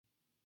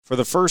For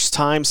the first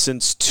time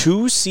since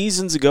 2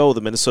 seasons ago,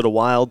 the Minnesota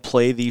Wild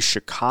play the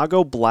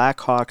Chicago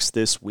Blackhawks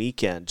this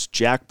weekend.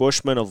 Jack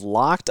Bushman of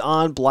Locked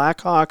On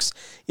Blackhawks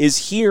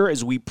is here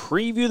as we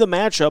preview the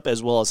matchup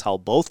as well as how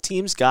both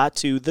teams got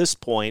to this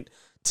point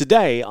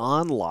today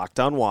on Locked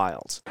On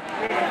Wild.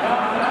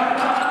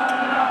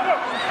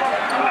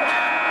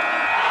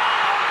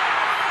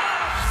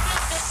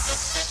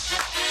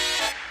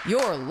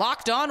 You're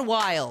Locked On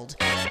Wild,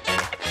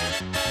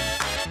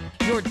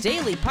 your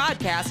daily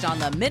podcast on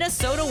the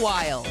Minnesota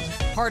Wild,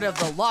 part of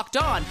the Locked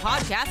On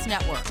Podcast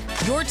Network,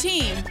 your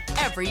team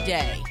every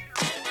day.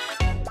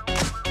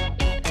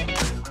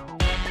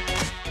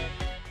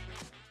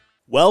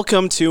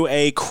 Welcome to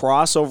a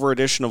crossover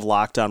edition of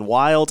Locked On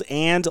Wild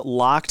and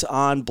Locked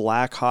On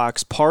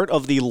Blackhawks, part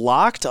of the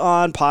Locked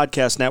On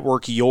Podcast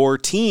Network, your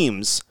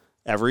teams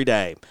every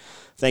day.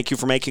 Thank you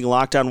for making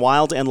Locked On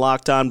Wild and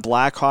Locked On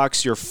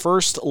Blackhawks your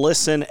first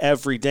listen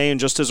every day. And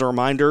just as a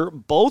reminder,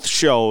 both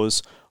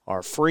shows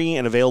are free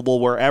and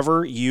available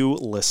wherever you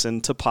listen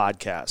to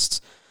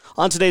podcasts.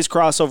 On today's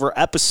crossover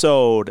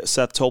episode,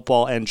 Seth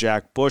Topol and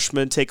Jack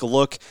Bushman take a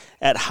look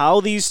at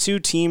how these two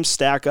teams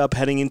stack up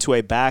heading into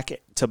a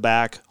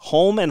back-to-back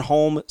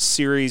home-and-home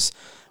series,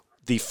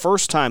 the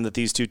first time that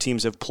these two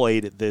teams have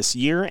played this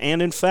year,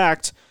 and in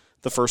fact,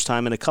 the first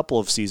time in a couple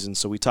of seasons.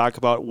 So we talk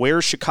about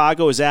where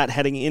Chicago is at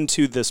heading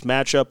into this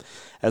matchup,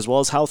 as well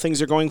as how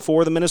things are going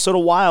for the Minnesota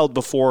Wild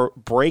before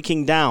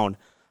breaking down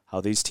how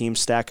these teams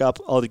stack up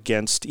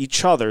against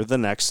each other the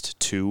next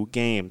two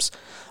games.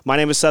 My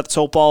name is Seth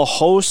Topol,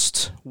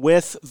 host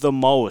with the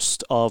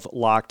most of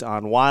Locked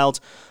On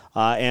Wild,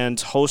 and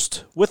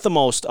host with the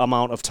most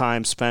amount of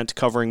time spent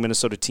covering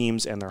Minnesota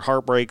teams and their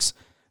heartbreaks,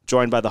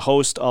 joined by the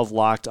host of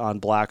Locked On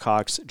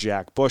Blackhawks,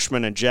 Jack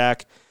Bushman. And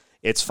Jack,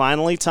 it's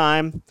finally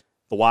time.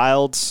 The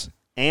Wilds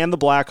and the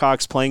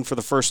Blackhawks playing for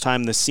the first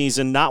time this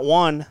season, not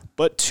one,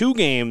 but two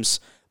games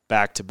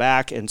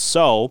back-to-back. And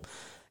so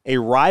a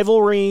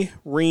rivalry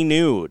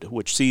renewed,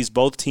 which sees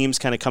both teams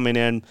kind of coming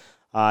in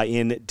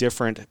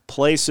different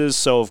places.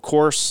 So, of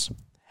course,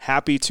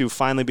 happy to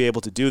finally be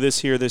able to do this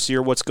here this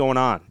year. What's going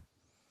on?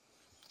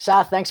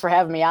 Seth, thanks for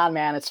having me on,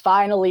 man. It's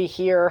finally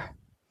here.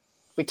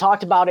 We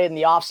talked about it in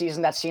the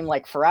offseason. That seemed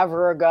like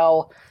forever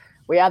ago.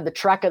 We had the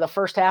trek of the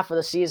first half of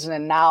the season,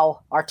 and now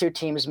our two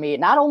teams meet.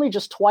 Not only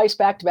just twice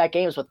back-to-back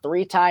games, but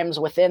 3 times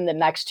within the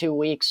next 2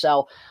 weeks.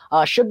 So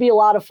should be a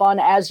lot of fun.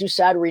 As you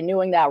said,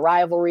 renewing that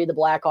rivalry. The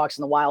Blackhawks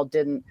and the Wild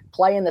didn't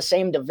play in the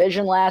same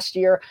division last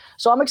year.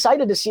 So I'm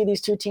excited to see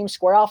these two teams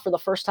square off for the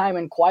first time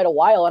in quite a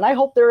while. And I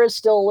hope there is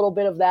still a little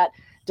bit of that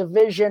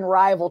division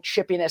rival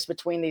chippiness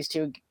between these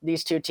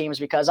two teams,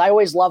 because I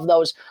always love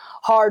those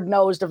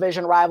hard-nosed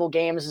division rival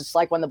games. It's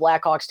like when the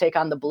Blackhawks take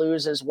on the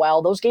Blues as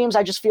well. Those games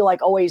I just feel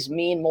like always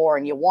mean more,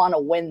 and you want to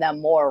win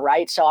them more,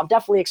 right? So I'm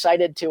definitely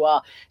excited to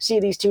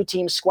see these two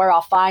teams square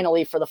off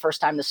finally for the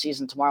first time this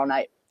season tomorrow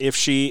night.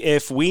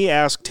 If we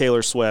ask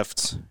Taylor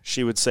Swift,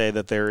 she would say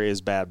that there is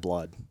bad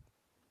blood.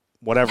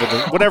 Whatever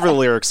the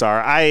lyrics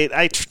are.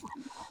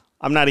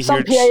 I'm not a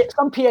huge...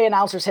 Some PA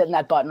announcers hitting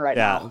that button right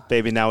now. Yeah,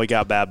 baby, now we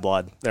got bad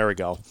blood. There we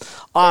go.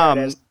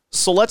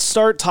 So let's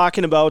start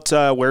talking about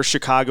where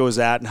Chicago is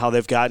at and how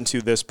they've gotten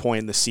to this point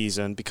in the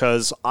season,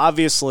 because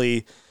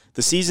obviously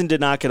the season did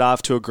not get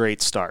off to a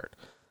great start.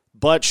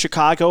 But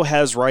Chicago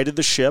has righted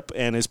the ship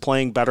and is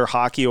playing better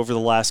hockey over the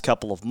last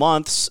couple of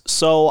months.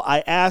 So I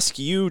ask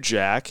you,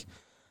 Jack,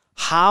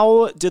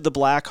 how did the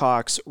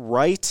Blackhawks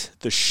right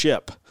the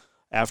ship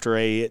after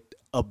a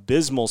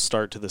abysmal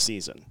start to the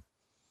season?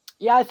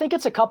 Yeah, I think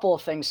it's a couple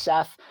of things,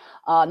 Seth.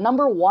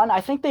 Number one,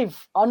 I think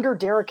under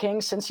Derek King,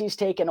 since he's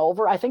taken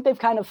over, I think they've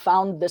kind of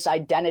found this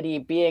identity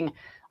being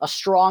a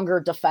stronger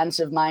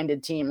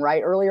defensive-minded team,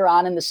 right? Earlier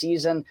on in the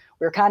season,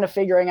 we were kind of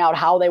figuring out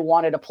how they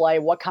wanted to play,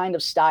 what kind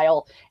of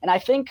style. And I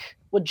think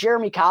with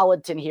Jeremy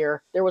Colliton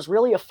here, there was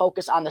really a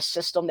focus on the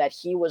system that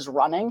he was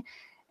running.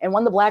 And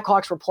when the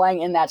Blackhawks were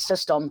playing in that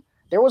system,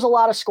 there was a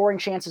lot of scoring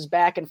chances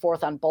back and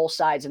forth on both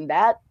sides. And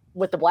that,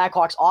 with the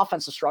Blackhawks'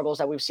 offensive struggles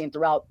that we've seen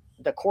throughout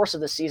the course of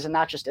the season,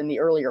 not just in the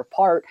earlier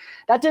part,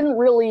 that didn't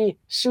really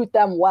suit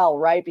them well,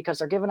 right? Because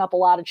they're giving up a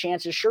lot of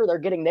chances. Sure, they're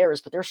getting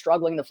theirs, but they're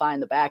struggling to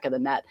find the back of the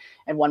net.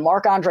 And when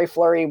Marc-Andre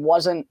Fleury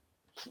wasn't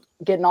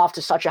getting off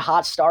to such a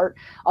hot start,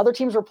 other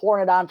teams were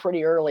pouring it on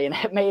pretty early, and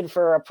it made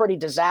for a pretty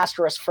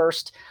disastrous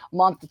first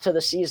month to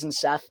the season,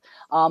 Seth.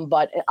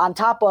 But on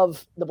top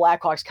of the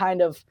Blackhawks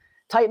kind of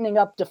tightening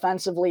up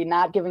defensively,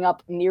 not giving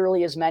up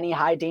nearly as many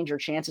high danger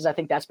chances, I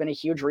think that's been a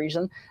huge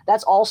reason.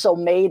 That's also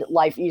made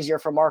life easier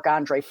for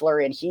Marc-Andre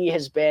Fleury, and he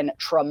has been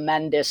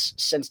tremendous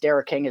since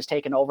Derek King has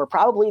taken over.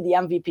 Probably the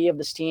MVP of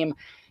this team.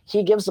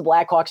 He gives the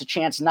Blackhawks a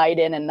chance night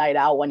in and night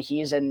out when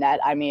he's in net.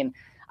 I mean,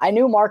 I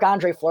knew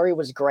Marc-Andre Fleury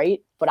was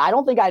great, but I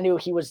don't think I knew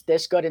he was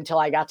this good until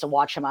I got to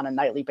watch him on a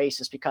nightly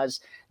basis, because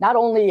not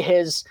only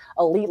his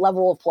elite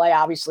level of play,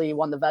 obviously he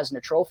won the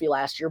Vezina Trophy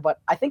last year, but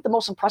I think the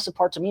most impressive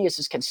part to me is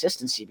his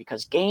consistency,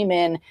 because game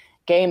in,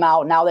 game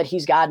out. Now that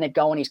he's gotten it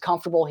going, he's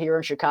comfortable here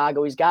in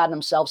Chicago. He's gotten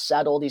himself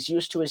settled. He's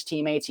used to his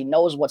teammates. He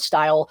knows what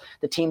style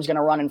the team's going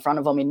to run in front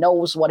of him. He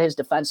knows what his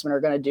defensemen are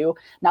going to do.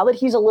 Now that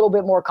he's a little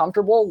bit more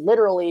comfortable,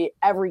 literally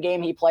every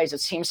game he plays, it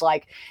seems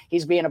like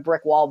he's being a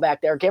brick wall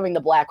back there, giving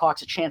the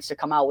Blackhawks a chance to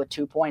come out with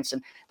 2 points.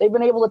 And they've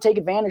been able to take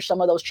advantage of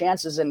some of those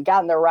chances and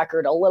gotten their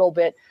record a little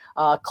bit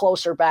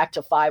closer back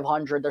to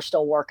 500. They're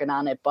still working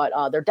on it, but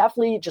they're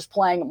definitely just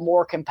playing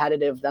more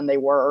competitive than they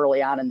were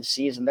early on in the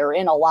season. They're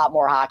in a lot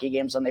more hockey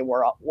games than they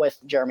were with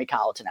Jeremy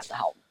Colliton at the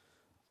helm.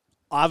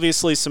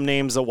 Obviously, some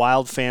names that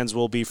Wild fans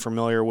will be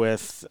familiar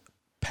with: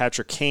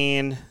 Patrick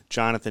Kane,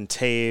 Jonathan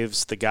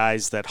Toews, the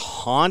guys that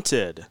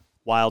haunted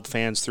Wild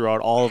fans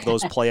throughout all of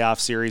those playoff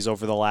series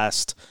over the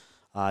last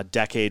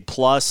decade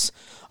plus.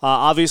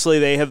 Obviously,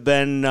 they have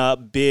been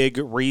big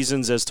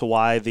reasons as to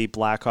why the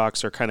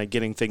Blackhawks are kind of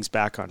getting things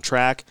back on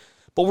track.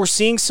 But we're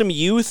seeing some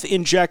youth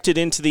injected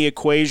into the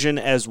equation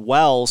as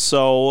well.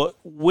 So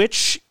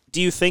which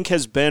do you think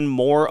has been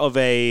more of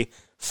a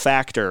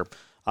factor?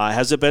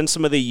 Has it been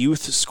some of the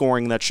youth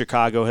scoring that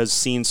Chicago has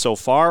seen so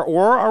far,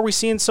 or are we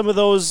seeing some of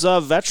those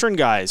veteran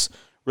guys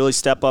really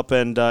step up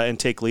and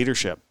take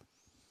leadership?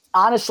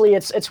 Honestly,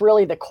 it's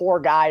really the core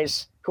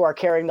guys who are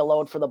carrying the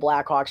load for the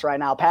Blackhawks right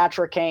now.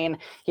 Patrick Kane,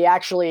 he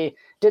actually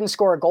didn't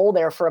score a goal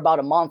there for about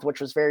a month, which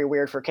was very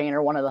weird for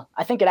Kaner.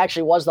 I think it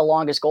actually was the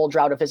longest goal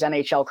drought of his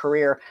NHL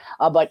career.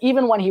 But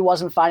even when he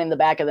wasn't finding the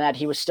back of the net,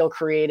 he was still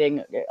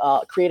creating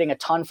a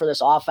ton for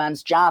this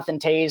offense. Jonathan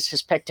Toews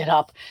has picked it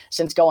up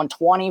since going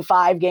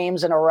 25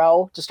 games in a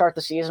row to start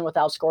the season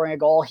without scoring a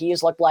goal.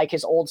 He's looked like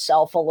his old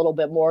self a little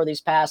bit more these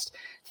past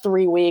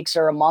 3 weeks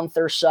or a month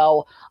or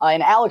so.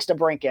 And Alex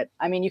DeBrincat,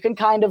 I mean, you can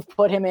kind of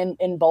put him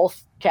in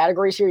both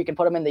categories here. You can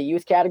put him in the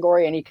youth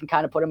category, and you can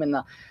kind of put him in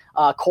the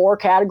core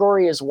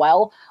category as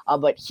well.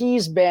 But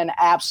he's been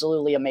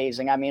absolutely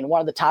amazing. I mean, one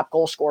of the top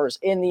goal scorers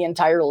in the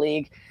entire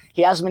league.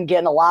 He has been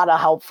getting a lot of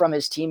help from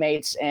his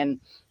teammates, and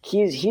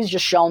he's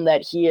just shown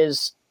that he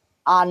is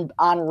en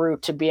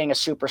route to being a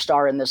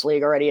superstar in this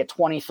league already at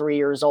 23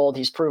 years old.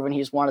 He's proven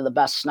he's one of the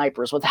best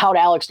snipers. Without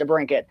Alex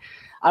DeBrincat,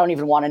 I don't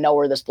even want to know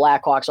where this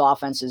Blackhawks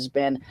offense has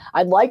been.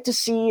 I'd like to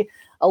see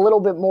a little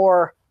bit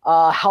more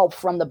help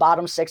from the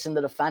bottom six and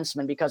the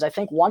defensemen, because I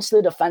think once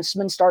the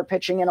defensemen start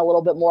pitching in a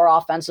little bit more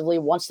offensively,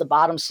 once the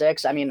bottom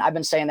six, I mean, I've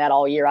been saying that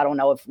all year. I don't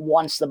know if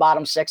once the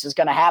bottom six is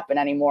going to happen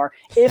anymore.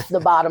 If the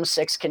bottom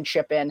six can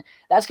chip in,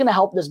 that's going to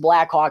help this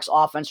Blackhawks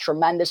offense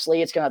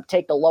tremendously. It's going to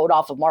take the load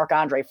off of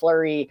Marc-Andre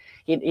Fleury.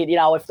 If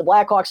the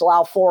Blackhawks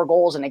allow 4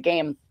 goals in a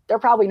game, they're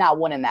probably not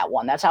winning that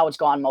one. That's how it's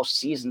gone most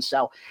seasons.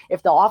 So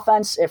if the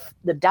offense, if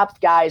the depth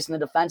guys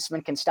and the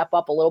defensemen can step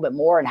up a little bit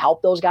more and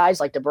help those guys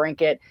like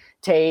DeBrincat,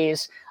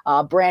 Toews,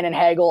 Brandon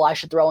Hagel, I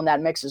should throw in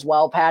that mix as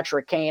well,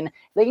 Patrick Kane, if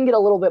they can get a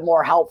little bit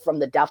more help from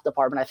the depth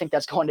department, I think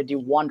that's going to do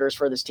wonders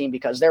for this team,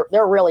 because they're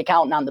really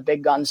counting on the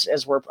big guns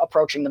as we're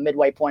approaching the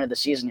midway point of the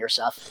season here,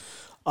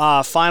 Seth.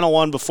 Final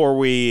one before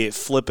we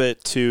flip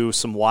it to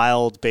some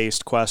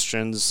Wild-based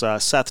questions.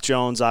 Seth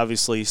Jones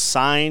obviously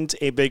signed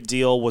a big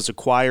deal, was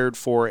acquired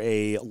for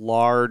a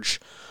large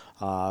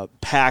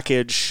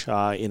package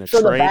in a trade.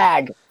 For the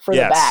bag. The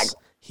bag.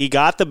 He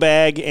got the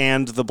bag,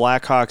 and the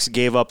Blackhawks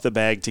gave up the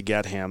bag to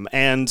get him.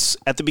 And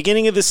at the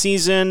beginning of the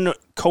season,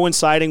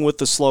 coinciding with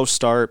the slow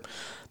start,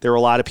 there were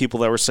a lot of people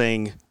that were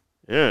saying,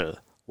 a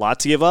lot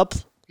to give up,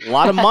 a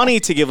lot of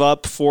money to give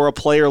up for a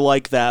player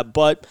like that.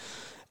 But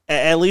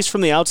at least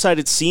from the outside,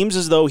 it seems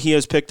as though he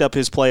has picked up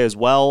his play as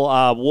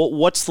well.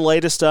 What's the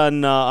latest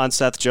on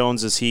Seth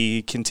Jones as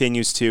he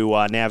continues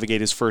to navigate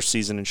his first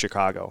season in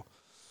Chicago?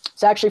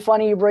 It's actually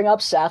funny you bring up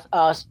Seth.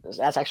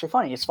 That's actually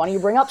funny. It's funny you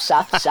bring up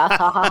Seth. Seth,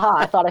 ha, ha, ha.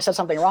 I thought I said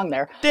something wrong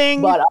there.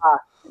 Ding! But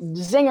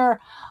Zinger,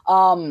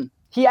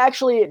 he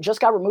actually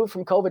just got removed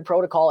from COVID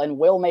protocol and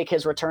will make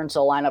his return to the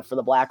lineup for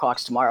the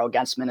Blackhawks tomorrow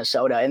against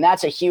Minnesota. And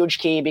that's a huge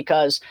key,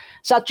 because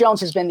Seth Jones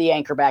has been the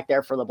anchor back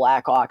there for the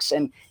Blackhawks.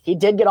 And he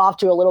did get off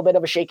to a little bit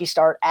of a shaky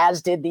start,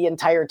 as did the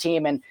entire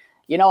team. And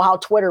you know how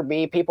Twitter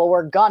be. People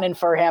were gunning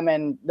for him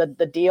and the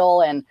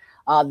deal and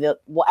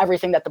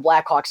everything that the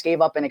Blackhawks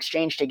gave up in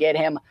exchange to get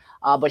him.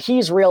 But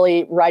he's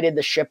really righted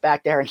the ship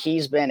back there, and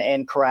he's been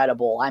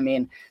incredible. I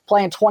mean,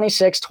 playing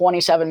 26,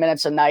 27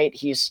 minutes a night,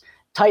 he's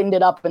tightened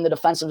it up in the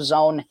defensive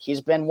zone.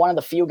 He's been one of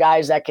the few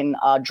guys that can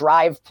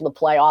drive the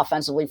play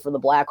offensively for the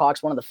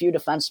Blackhawks, one of the few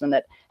defensemen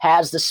that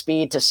has the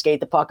speed to skate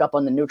the puck up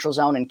on the neutral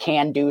zone and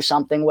can do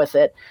something with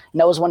it,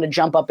 knows when to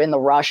jump up in the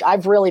rush.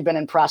 I've really been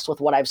impressed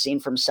with what I've seen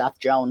from Seth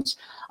Jones.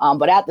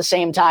 But at the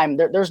same time,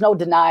 there's no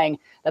denying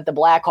that the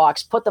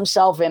Blackhawks put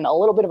themselves in a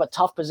little bit of a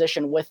tough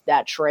position with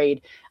that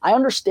trade. I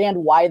understand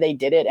why they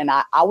did it, and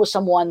I was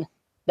someone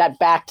that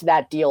backed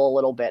that deal a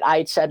little bit.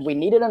 I said we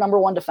needed a number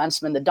one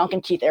defenseman. The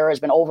Duncan Keith era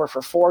has been over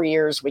for 4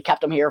 years. We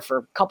kept him here for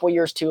a couple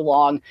years too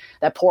long.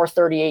 That poor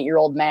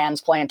 38-year-old man's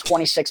playing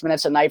 26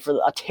 minutes a night for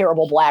a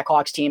terrible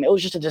Blackhawks team. It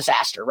was just a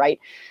disaster, right?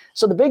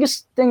 So the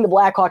biggest thing the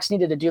Blackhawks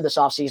needed to do this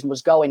offseason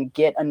was go and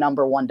get a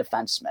number one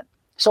defenseman.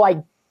 So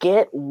I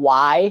get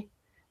why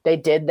they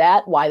did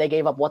that, why they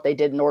gave up what they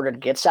did in order to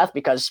get Seth,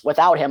 because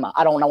without him,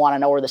 I don't want to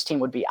know where this team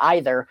would be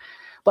either.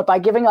 But by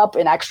giving up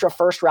an extra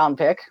first-round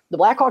pick, the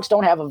Blackhawks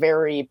don't have a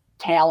very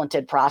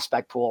talented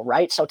prospect pool,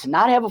 right? So to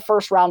not have a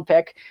first-round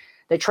pick,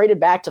 they traded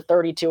back to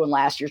 32 in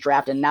last year's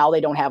draft, and now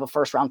they don't have a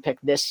first-round pick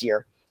this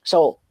year.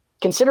 So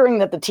considering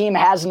that the team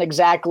hasn't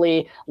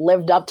exactly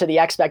lived up to the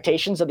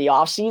expectations of the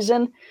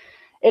offseason,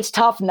 it's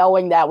tough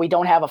knowing that we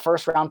don't have a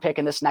first-round pick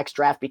in this next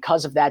draft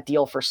because of that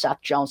deal for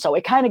Seth Jones. So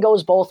it kind of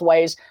goes both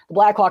ways. The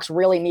Blackhawks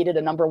really needed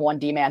a number one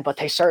D-man, but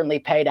they certainly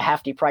paid a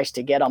hefty price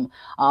to get him.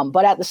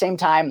 But at the same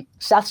time,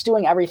 Seth's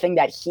doing everything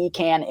that he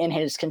can in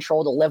his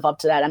control to live up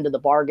to that end of the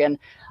bargain.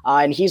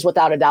 And he's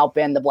without a doubt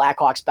been the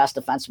Blackhawks' best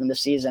defenseman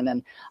this season,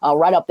 and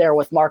right up there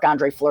with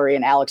Marc-Andre Fleury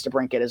and Alex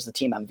DeBrincat as the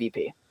team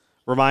MVP.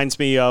 Reminds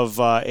me of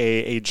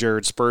a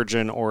Jared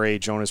Spurgeon or a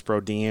Jonas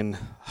Brodin.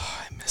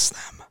 Oh, I miss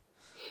them.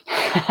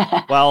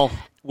 Well,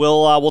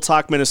 we'll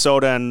talk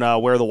Minnesota and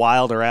where the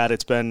Wild are at.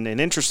 It's been an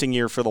interesting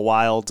year for the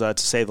Wild, to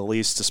say the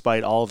least,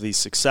 despite all of the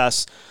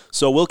success.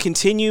 So we'll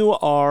continue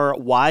our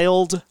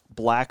Wild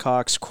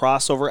Blackhawks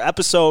crossover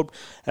episode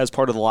as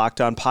part of the Locked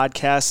On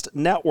Podcast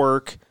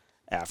Network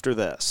after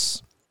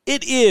this.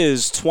 It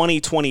is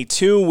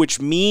 2022, which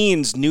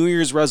means New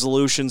Year's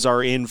resolutions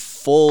are in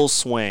full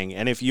swing.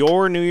 And if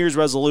your New Year's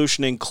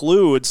resolution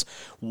includes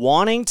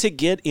wanting to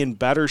get in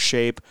better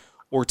shape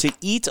or to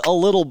eat a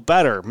little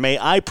better, may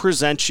I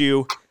present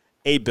you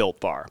a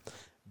Built Bar.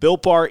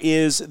 Built Bar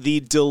is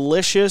the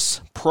delicious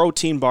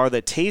protein bar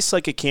that tastes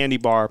like a candy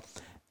bar.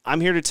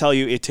 I'm here to tell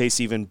you it tastes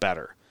even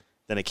better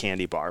than a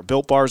candy bar.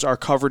 Built Bars are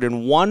covered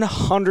in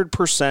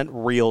 100%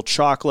 real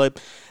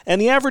chocolate, and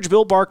the average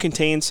Built Bar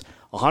contains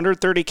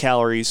 130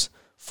 calories,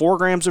 4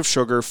 grams of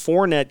sugar,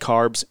 4 net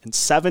carbs, and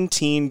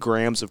 17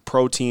 grams of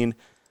protein.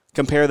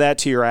 Compare that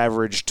to your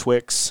average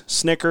Twix,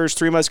 Snickers,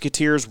 Three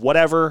Musketeers,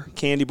 whatever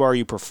candy bar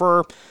you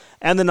prefer,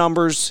 and the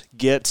numbers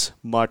get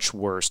much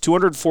worse.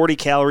 240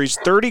 calories,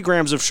 30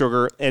 grams of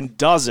sugar, and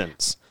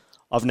dozens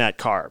of net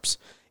carbs.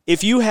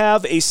 If you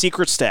have a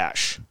secret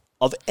stash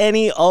of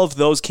any of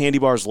those candy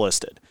bars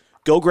listed,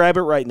 go grab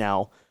it right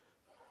now.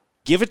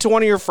 Give it to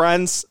one of your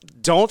friends.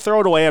 Don't throw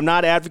it away. I'm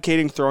not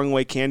advocating throwing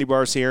away candy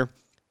bars here,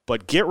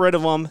 but get rid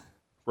of them.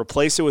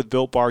 Replace it with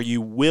Built Bar.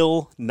 You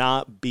will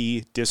not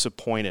be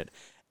disappointed.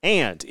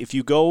 And if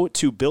you go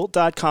to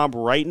Built.com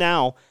right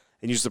now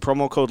and use the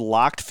promo code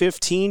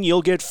LOCKED15,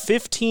 you'll get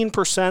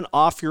 15%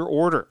 off your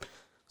order.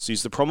 So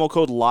use the promo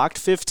code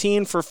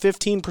LOCKED15 for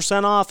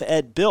 15% off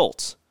at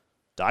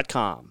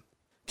Built.com.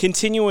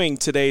 Continuing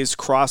today's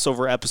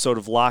crossover episode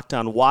of Locked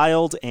On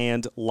Wild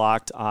and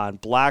Locked On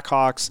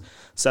Blackhawks,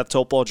 Seth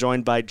Topol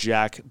joined by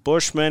Jack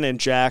Bushman. And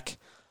Jack,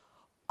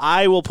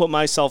 I will put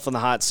myself in the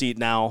hot seat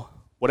now.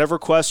 Whatever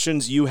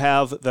questions you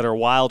have that are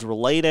Wild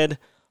related,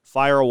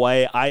 fire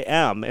away. I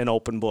am an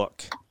open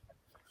book.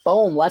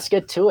 Boom. Let's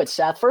get to it,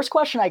 Seth. First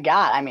question I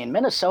got.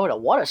 Minnesota,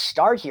 what a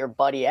start here,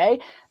 buddy, eh?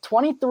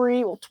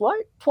 22,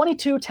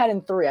 10,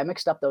 and 3. I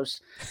mixed up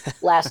those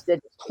last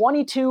digits.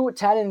 22,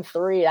 10, and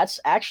 3. That's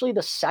actually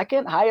the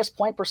second highest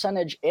point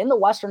percentage in the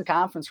Western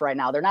Conference right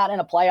now. They're not in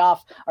a playoff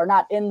or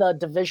not in the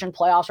division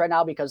playoffs right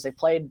now because they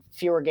played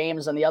fewer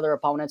games than the other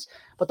opponents.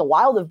 But the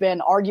Wild have been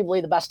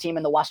arguably the best team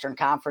in the Western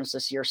Conference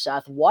this year,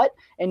 Seth. What,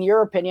 in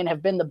your opinion,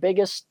 have been the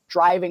biggest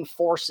driving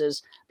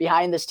forces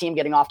behind this team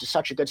getting off to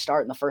such a good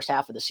start in the first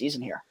half of the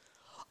season here?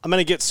 I'm going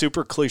to get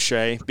super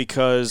cliche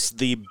because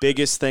the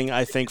biggest thing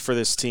I think for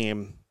this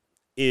team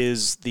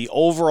is the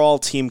overall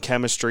team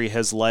chemistry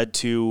has led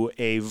to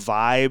a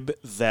vibe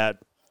that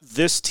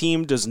this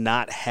team does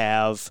not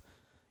have,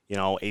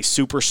 a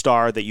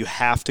superstar that you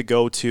have to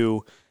go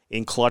to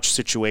in clutch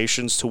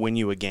situations to win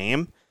you a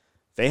game.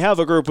 They have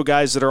a group of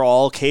guys that are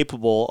all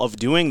capable of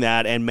doing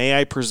that, and may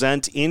I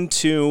present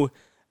into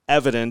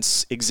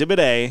evidence, Exhibit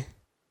A,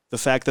 the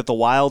fact that the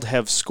Wild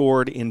have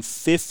scored in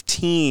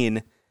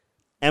 15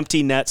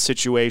 empty net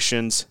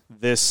situations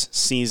this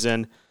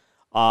season.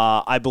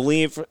 I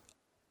believe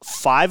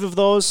 7 of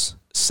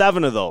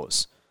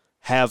those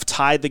have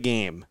tied the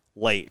game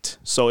late.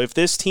 So if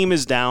this team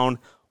is down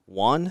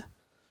 1-2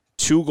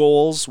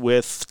 goals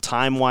with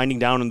time winding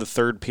down in the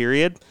third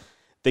period,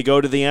 they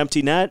go to the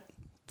empty net,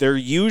 they're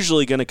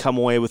usually going to come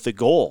away with the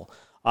goal.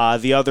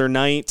 The other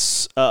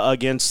nights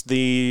against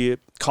the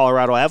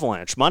Colorado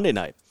Avalanche, Monday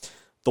night,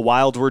 the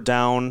Wild were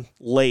down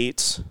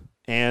late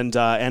and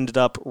ended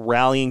up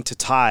rallying to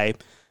tie.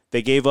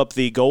 They gave up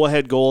the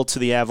go-ahead goal to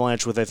the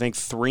Avalanche with, I think,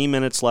 3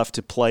 minutes left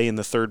to play in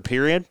the third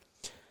period,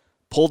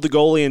 pulled the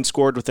goalie and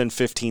scored within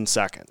 15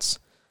 seconds.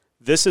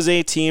 This is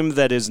a team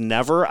that is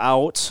never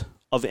out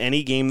of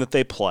any game that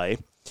they play.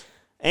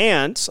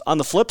 And on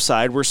the flip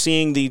side, we're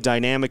seeing the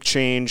dynamic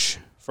change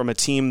from a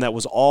team that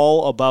was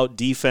all about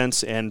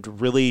defense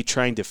and really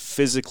trying to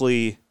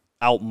physically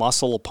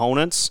outmuscle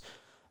opponents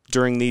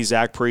during the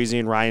Zach Parise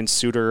and Ryan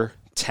Suter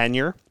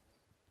tenure.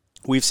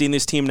 We've seen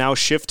this team now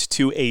shift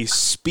to a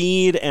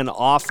speed and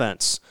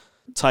offense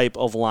type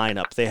of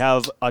lineup. They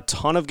have a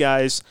ton of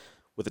guys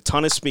with a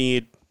ton of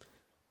speed.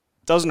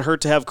 Doesn't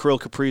hurt to have Kirill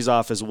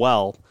Kaprizov as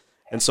well.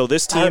 And so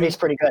this team, he's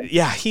pretty good.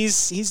 Yeah,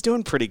 he's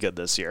doing pretty good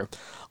this year.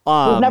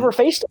 We've never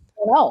faced him.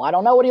 I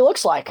don't know what he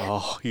looks like.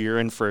 Oh, you're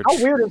in for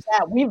How weird is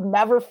that? We've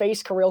never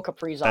faced Kirill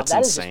Kaprizov. That's That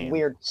insane. is just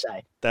weird to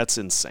say. That's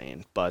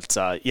insane. But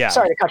yeah.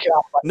 Sorry to cut you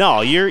off. But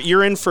No,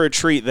 you're in for a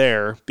treat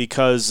there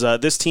because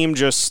this team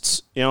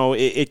just,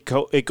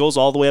 it goes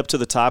all the way up to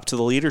the top to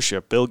the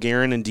leadership. Bill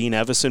Guerin and Dean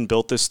Evason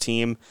built this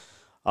team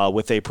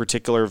with a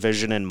particular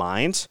vision in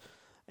mind,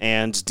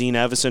 and Dean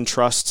Evason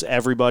trusts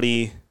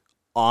everybody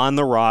on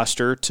the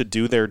roster to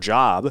do their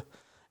job.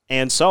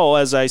 And so,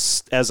 as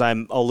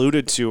I'm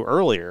alluded to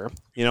earlier,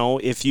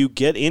 if you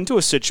get into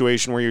a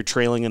situation where you're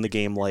trailing in the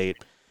game late,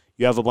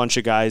 you have a bunch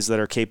of guys that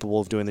are capable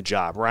of doing the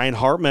job. Ryan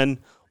Hartman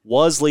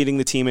was leading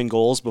the team in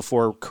goals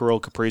before Kirill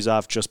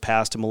Kaprizov just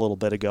passed him a little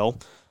bit ago.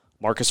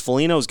 Marcus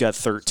Foligno's got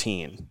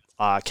 13.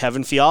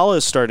 Kevin Fiala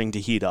is starting to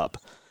heat up.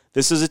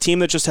 This is a team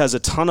that just has a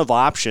ton of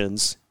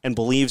options and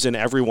believes in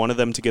every one of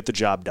them to get the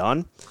job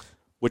done,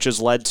 which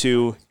has led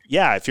to,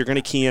 if you're going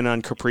to key in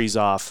on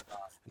Kaprizov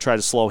and try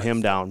to slow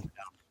him down,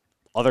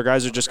 other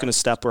guys are just going to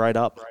step right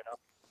up.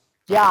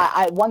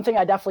 Yeah, one thing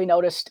I definitely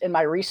noticed in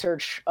my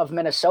research of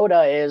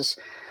Minnesota is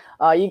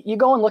you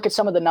go and look at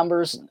some of the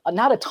numbers.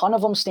 Not a ton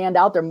of them stand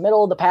out. They're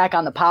middle of the pack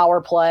on the power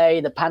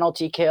play, the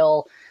penalty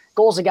kill,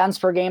 goals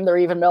against per game. They're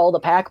even middle of the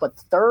pack, but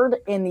third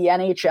in the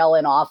NHL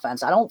in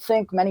offense. I don't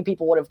think many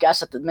people would have guessed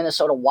that the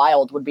Minnesota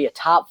Wild would be a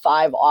top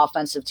 5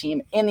 offensive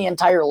team in the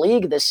entire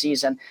league this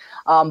season.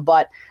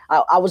 But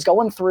I was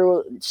going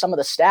through some of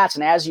the stats,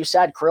 and as you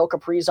said, Kirill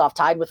Kaprizov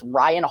tied with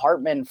Ryan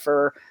Hartman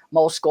for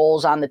most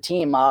goals on the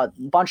team. A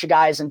bunch of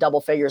guys in double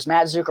figures.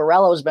 Matt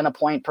Zuccarello has been a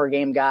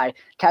point-per-game guy.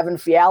 Kevin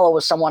Fiala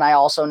was someone I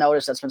also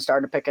noticed that's been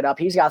starting to pick it up.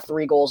 He's got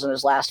 3 goals in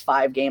his last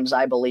 5 games,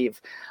 I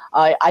believe.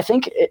 I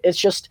think it's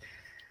just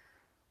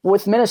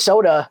with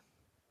Minnesota,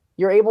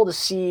 you're able to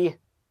see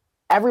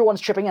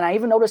everyone's chipping in. I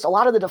even noticed a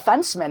lot of the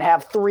defensemen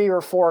have 3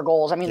 or 4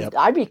 goals. I mean,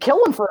 I'd be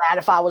killing for that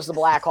if I was the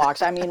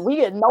Blackhawks. I mean, we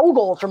get no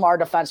goals from our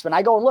defensemen.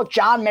 I go and look,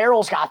 John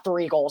Merrill's got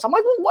 3 goals. I'm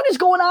like, well, what is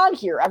going on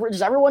here?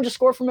 Does everyone just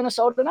score for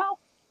Minnesota now?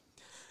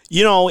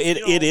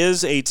 It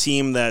is a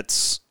team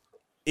that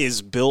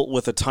is built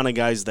with a ton of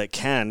guys that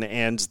can,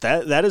 and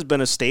that has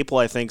been a staple,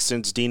 I think,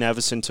 since Dean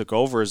Evason took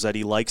over, is that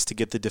he likes to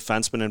get the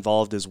defensemen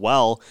involved as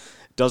well.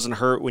 Doesn't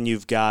hurt when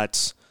you've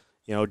got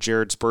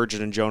Jared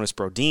Spurgeon and Jonas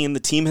Brodin.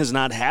 The team has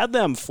not had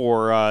them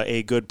for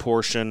a good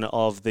portion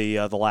of the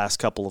last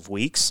couple of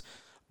weeks,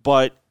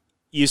 but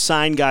you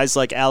sign guys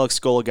like Alex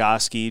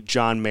Goligoski,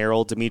 John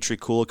Merrill, Dmitry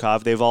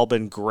Kulikov. They've all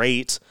been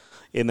great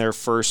in their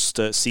first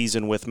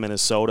season with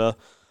Minnesota.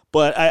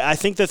 But I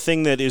think the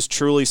thing that is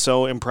truly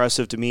so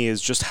impressive to me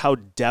is just how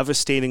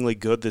devastatingly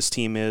good this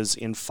team is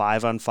in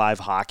 5-on-5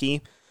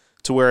 hockey,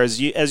 to where,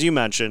 as you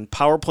mentioned,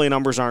 power play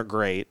numbers aren't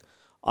great.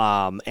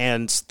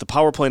 And the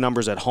power play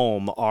numbers at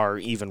home are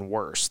even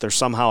worse. They're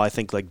somehow, I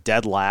think, like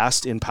dead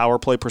last in power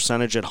play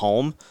percentage at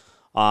home.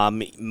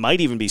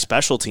 Might even be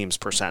special teams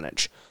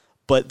percentage.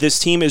 But this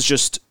team is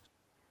just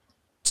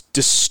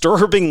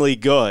disturbingly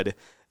good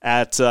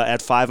at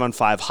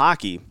 5-on-5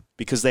 hockey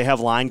because they have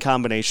line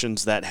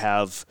combinations that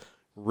have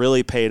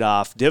really paid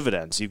off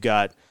dividends. You've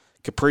got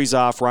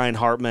Kaprizov, Ryan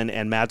Hartman,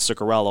 and Matt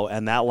Zuccarello,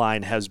 and that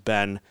line has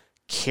been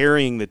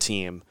carrying the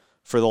team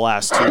for the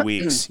last 2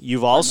 weeks.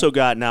 You've also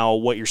got now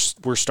what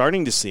we're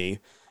starting to see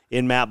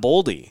in Matt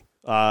Boldy,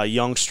 a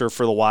youngster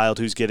for the Wild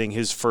who's getting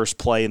his first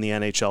play in the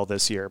NHL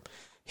this year.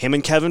 Him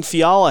and Kevin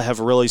Fiala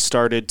have really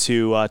started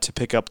to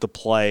pick up the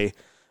play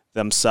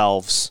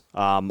themselves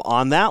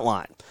on that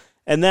line.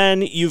 And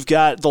then you've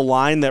got the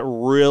line that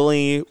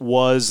really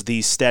was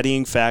the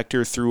steadying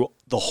factor through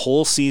the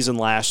whole season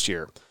last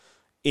year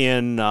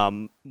in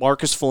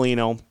Marcus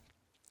Foligno,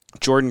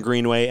 Jordan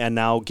Greenway, and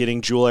now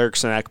getting Joel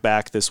Eriksson Ek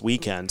back this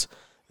weekend.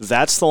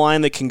 That's the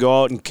line that can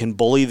go out and can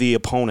bully the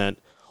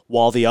opponent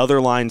while the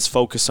other lines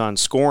focus on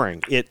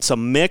scoring. It's a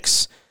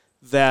mix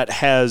that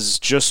has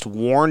just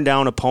worn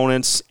down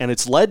opponents, and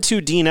it's led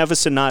to Dean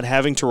Evason not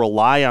having to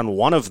rely on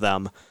one of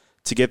them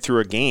to get through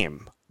a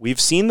game.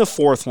 We've seen the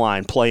fourth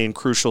line play in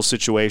crucial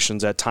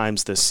situations at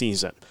times this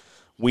season.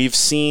 We've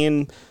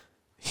seen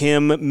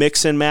him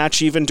mix and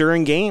match even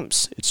during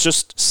games. It's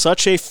just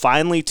such a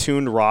finely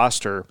tuned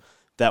roster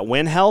that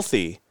when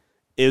healthy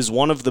is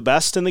one of the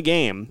best in the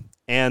game,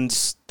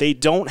 and they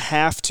don't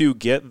have to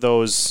get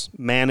those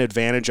man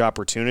advantage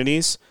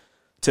opportunities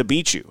to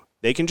beat you.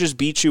 They can just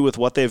beat you with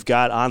what they've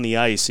got on the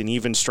ice in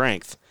even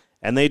strength,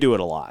 and they do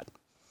it a lot.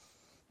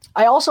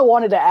 I also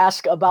wanted to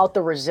ask about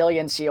the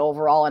resiliency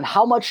overall and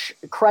how much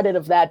credit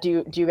of that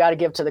do you got to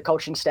give to the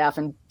coaching staff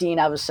and Dean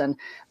Evason,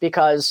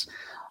 because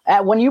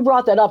when you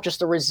brought that up, just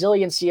the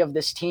resiliency of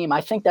this team,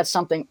 I think that's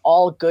something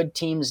all good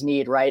teams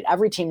need, right?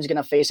 Every team's going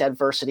to face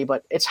adversity,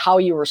 but it's how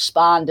you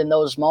respond in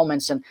those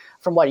moments. And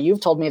from what you've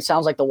told me, it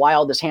sounds like the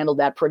Wild has handled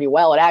that pretty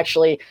well. It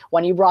actually,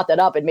 when you brought that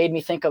up, it made me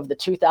think of the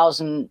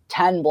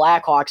 2010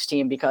 Blackhawks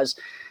team, because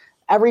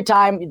every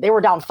time they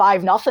were down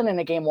 5-0 in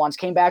a game once,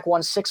 came back,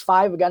 won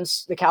 6-5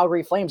 against the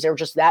Calgary Flames. They were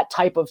just that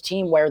type of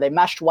team where they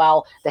meshed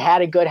well. They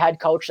had a good head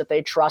coach that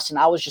they trust. And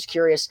I was just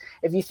curious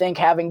if you think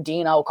having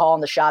Dino calling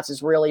the shots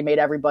has really made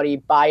everybody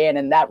buy in,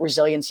 and that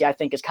resiliency, I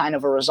think, is kind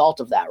of a result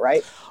of that,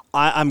 right?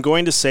 I'm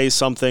going to say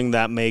something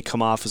that may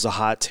come off as a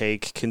hot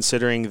take,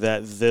 considering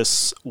that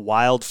this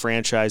Wild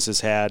franchise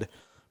has had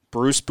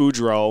Bruce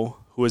Boudreau,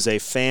 who is a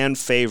fan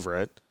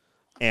favorite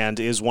and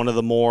is one of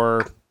the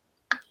more,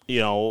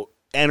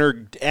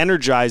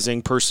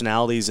 energizing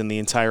personalities in the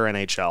entire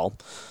NHL.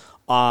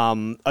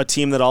 A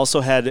team that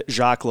also had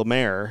Jacques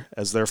Lemaire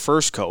as their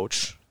first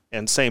coach,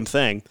 and same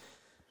thing.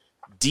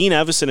 Dean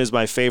Evason is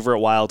my favorite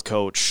Wild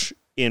coach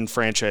in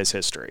franchise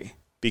history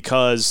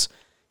because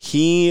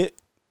he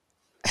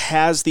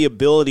has the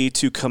ability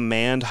to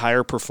command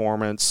higher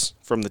performance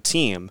from the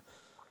team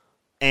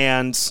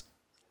and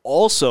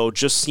also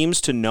just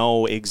seems to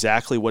know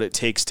exactly what it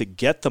takes to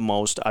get the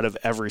most out of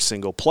every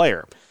single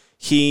player.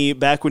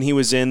 Back when he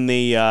was in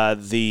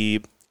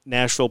the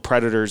Nashville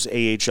Predators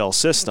AHL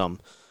system,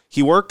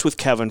 he worked with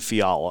Kevin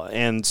Fiala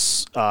and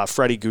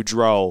Freddie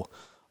Gaudreau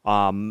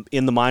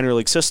in the minor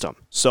league system.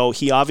 So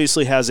he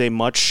obviously has a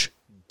much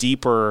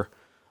deeper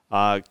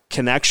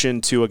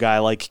connection to a guy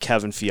like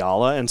Kevin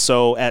Fiala. And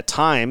so at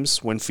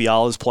times when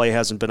Fiala's play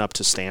hasn't been up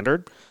to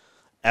standard,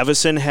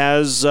 Evason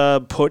has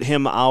put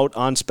him out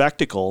on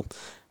spectacle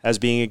as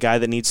being a guy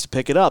that needs to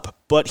pick it up.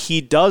 But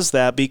he does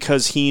that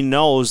because he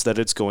knows that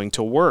it's going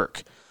to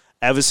work.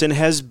 Evason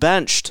has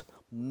benched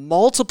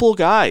multiple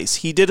guys.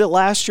 He did it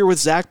last year with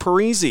Zach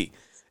Parise.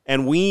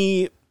 And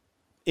we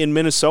in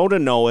Minnesota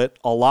know it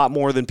a lot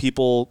more than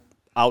people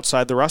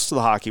outside the rest of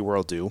the hockey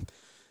world do.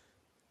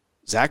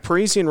 Zach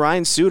Parise and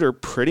Ryan Suter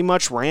pretty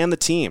much ran the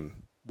team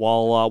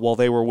while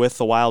they were with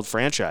the Wild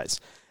franchise.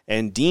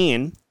 And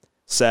Dean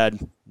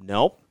said,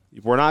 nope,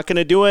 we're not going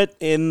to do it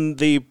in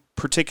the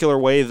particular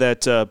way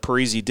that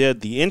Parise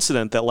did. The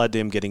incident that led to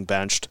him getting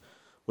benched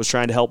was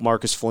trying to help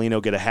Marcus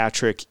Foligno get a hat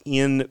trick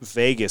in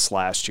Vegas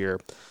last year.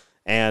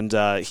 And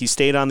he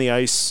stayed on the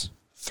ice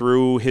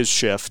through his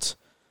shift.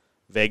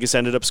 Vegas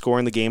ended up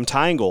scoring the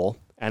game-tying goal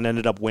and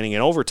ended up winning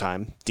in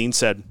overtime. Dean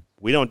said,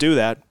 we don't do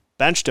that.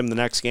 Benched him the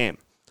next game.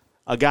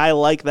 A guy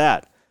like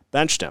that,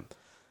 benched him.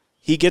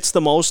 He gets the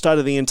most out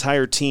of the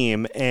entire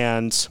team,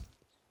 and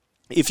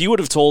if you would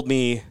have told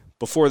me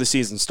before the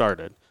season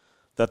started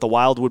that the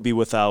Wild would be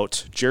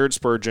without Jared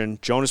Spurgeon,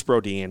 Jonas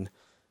Brodin,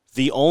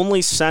 the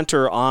only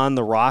center on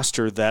the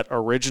roster that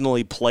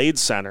originally played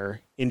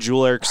center in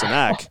Joel Eriksson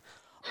Ek,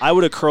 I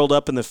would have curled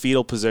up in the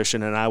fetal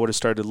position and I would have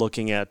started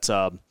looking at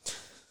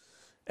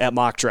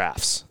mock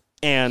drafts.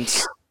 And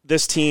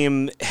this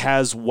team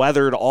has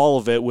weathered all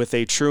of it with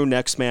a true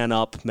next man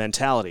up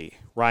mentality.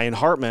 Ryan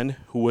Hartman,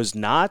 who was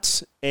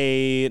not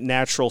a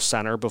natural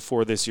center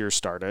before this year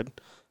started,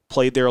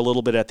 played there a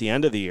little bit at the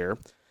end of the year,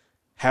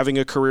 having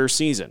a career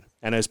season,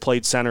 and has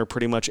played center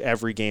pretty much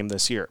every game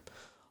this year.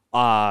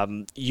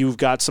 You've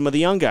got some of the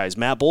young guys.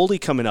 Matt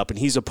Boldy coming up, and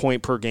he's a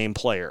point-per-game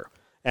player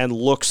and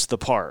looks the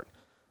part.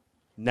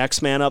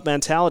 Next man up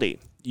mentality.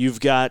 You've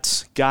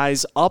got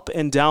guys up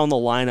and down the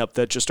lineup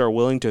that just are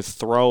willing to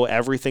throw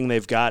everything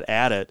they've got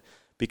at it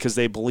because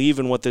they believe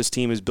in what this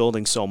team is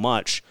building so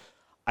much.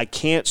 I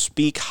can't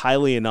speak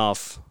highly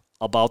enough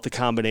about the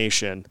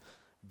combination,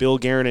 Bill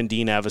Guerin and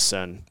Dean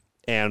Evason,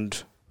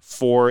 and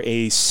for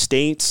a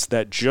state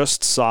that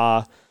just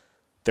saw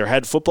their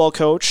head football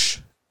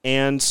coach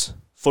and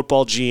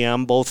football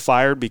GM both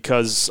fired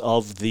because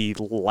of the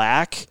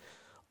lack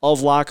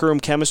of locker room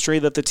chemistry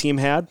that the team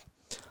had.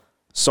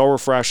 So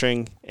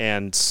refreshing,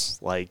 and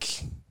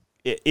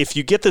if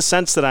you get the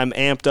sense that I'm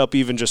amped up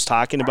even just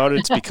talking about it,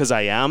 it's because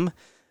I am.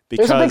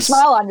 Because there's a big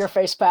smile on your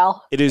face,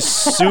 pal. It is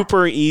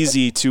super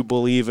easy to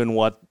believe in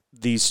what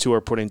these two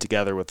are putting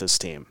together with this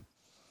team.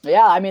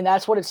 Yeah, I mean,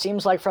 that's what it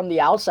seems like from the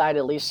outside,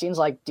 at least. Seems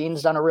like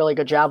Dean's done a really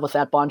good job with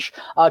that bunch.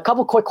 A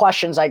couple quick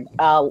questions.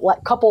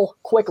 Couple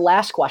quick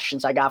last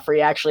questions I got for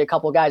you, actually, a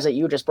couple guys that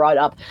you just brought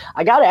up.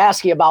 I got to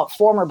ask you about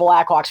former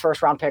Blackhawks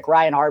first-round pick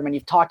Ryan Hartman.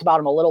 You've talked about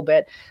him a little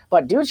bit,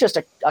 but dude's just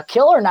a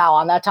killer now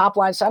on that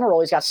top-line center role.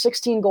 He's got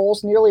 16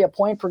 goals, nearly a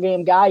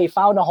point-per-game guy. He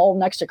found a home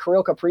next to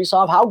Kirill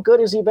Kaprizov. How good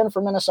has he been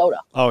for Minnesota?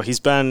 Oh, he's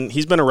been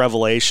a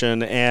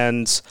revelation,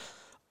 and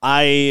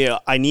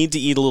I need to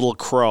eat a little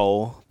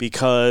crow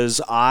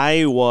because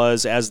I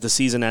was, as the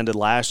season ended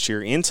last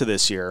year into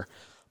this year,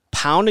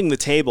 pounding the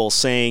table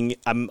saying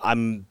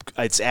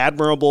it's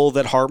admirable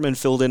that Hartman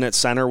filled in at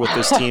center with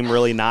this team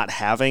really not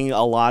having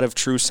a lot of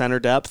true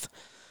center depth.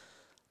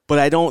 But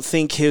I don't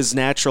think his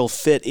natural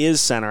fit is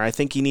center. I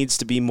think he needs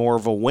to be more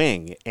of a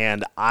wing.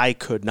 And I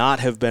could not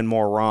have been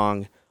more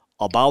wrong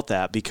about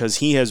that because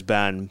he has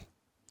been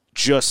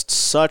just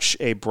such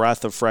a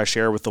breath of fresh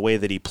air with the way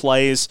that he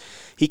plays.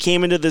 He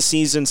came into the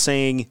season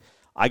saying,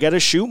 I got to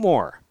shoot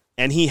more.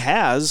 And he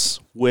has,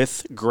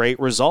 with great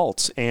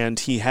results. And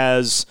he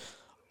has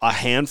a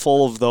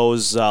handful of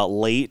those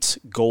late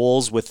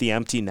goals with the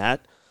empty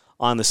net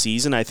on the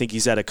season. I think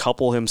he's had a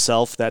couple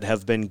himself that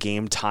have been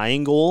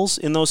game-tying goals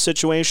in those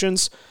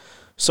situations.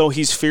 So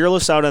he's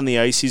fearless out on the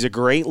ice. He's a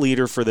great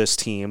leader for this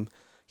team.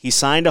 He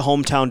signed a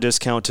hometown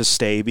discount to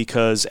stay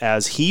because,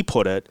 as he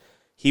put it,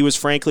 he was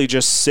frankly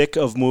just sick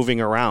of moving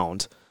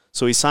around.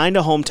 So he signed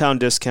a hometown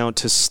discount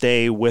to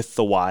stay with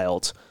the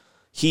Wild.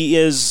 He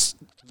is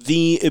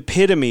the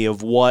epitome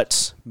of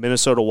what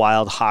Minnesota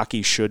Wild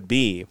hockey should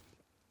be.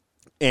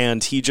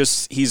 And he's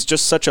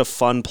just such a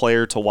fun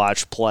player to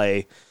watch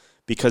play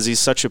because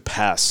he's such a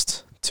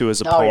pest to his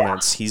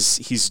opponents. Yeah.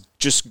 He's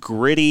just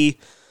gritty,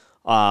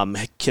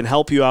 can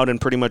help you out in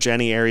pretty much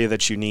any area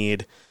that you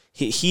need.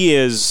 He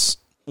is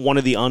one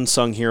of the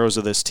unsung heroes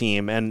of this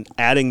team, and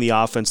adding the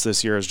offense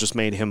this year has just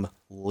made him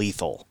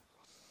lethal.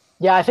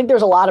 Yeah, I think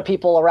there's a lot of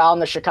people around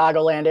the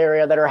Chicagoland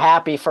area that are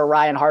happy for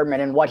Ryan Hartman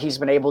and what he's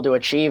been able to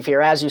achieve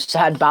here. As you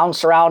said,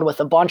 bounced around with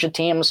a bunch of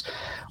teams,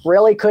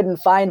 really couldn't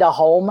find a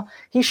home.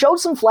 He showed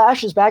some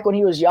flashes back when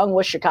he was young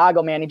with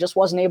Chicago, man. He just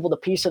wasn't able to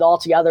piece it all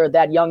together at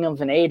that young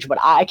of an age. But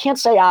I can't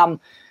say I'm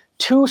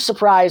too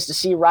surprised to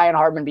see Ryan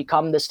Hartman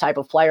become this type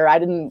of player. I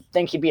didn't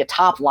think he'd be a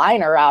top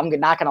liner. I'm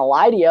not going to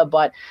lie to you,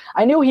 but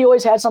I knew he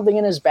always had something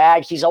in his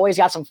bag. He's always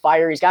got some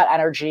fire. He's got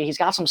energy. He's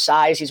got some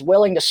size. He's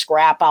willing to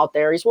scrap out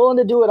there. He's willing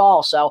to do it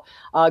all. So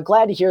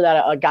glad to hear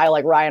that a guy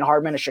like Ryan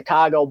Hartman, a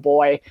Chicago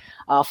boy,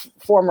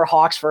 former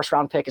Hawks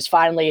first-round pick, is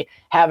finally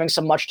having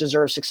some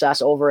much-deserved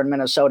success over in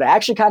Minnesota.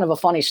 Actually, kind of a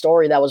funny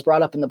story that was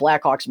brought up in the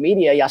Blackhawks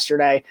media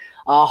yesterday.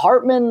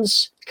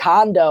 Hartman's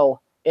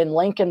condo in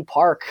Lincoln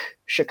Park,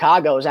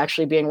 Chicago, is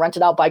actually being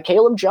rented out by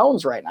Caleb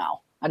Jones right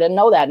now. I didn't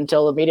know that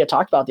until the media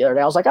talked about it the other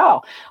day. I was like,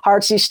 oh,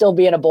 Hartsy's still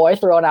being a boy,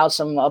 throwing out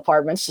some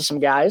apartments to some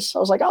guys. I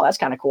was like, oh, that's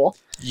kind of cool.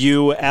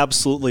 You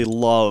absolutely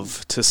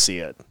love to see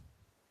it.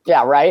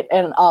 Yeah, right.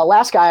 And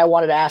last guy I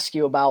wanted to ask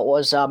you about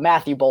was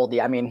Matthew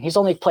Boldy. I mean, he's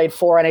only played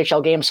 4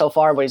 NHL games so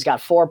far, but he's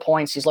got 4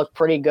 points. He's looked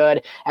pretty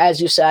good.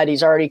 As you said,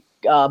 he's already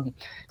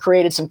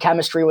created some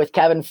chemistry with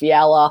Kevin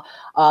Fiala.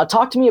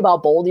 Talk to me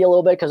about Boldy a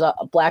little bit, because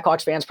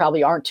Blackhawks fans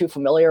probably aren't too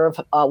familiar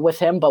with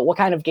him, but what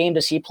kind of game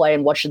does he play,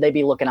 and what should they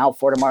be looking out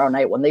for tomorrow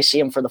night when they see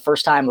him for the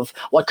first time of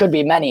what could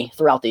be many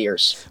throughout the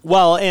years?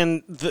 Well,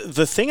 and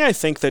the thing I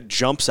think that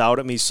jumps out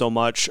at me so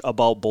much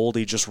about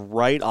Boldy just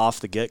right off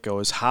the get-go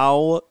is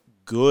how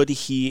good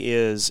he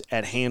is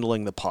at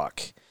handling the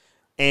puck.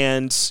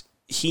 And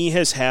he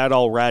has had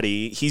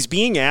already, he's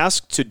being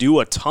asked to do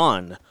a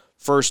ton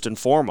first and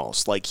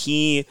foremost. Like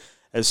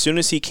as soon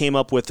as he came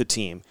up with the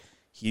team,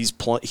 he's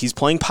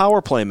playing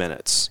power play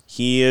minutes.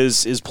 He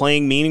is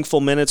playing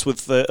meaningful minutes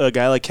with a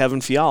guy like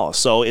Kevin Fiala.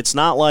 So it's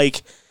not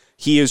like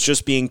he is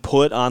just being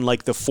put on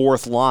like the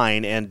 4th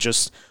line and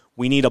just,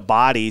 we need a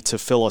body to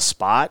fill a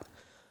spot.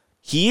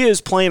 He is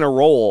playing a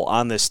role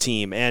on this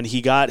team, and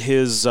he got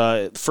his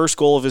first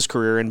goal of his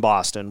career in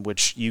Boston,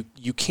 which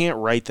you can't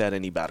write that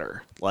any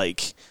better.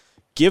 Like,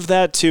 give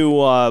that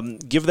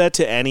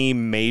to any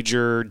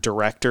major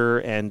director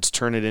and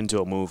turn it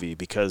into a movie,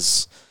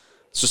 because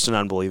it's just an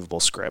unbelievable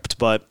script.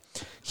 But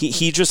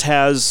he just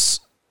has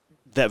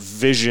that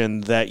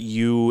vision that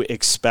you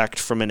expect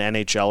from an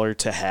NHLer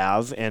to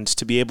have, and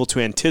to be able to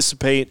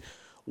anticipate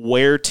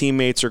where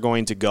teammates are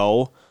going to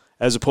go,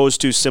 as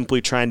opposed to simply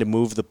trying to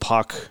move the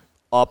puck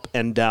up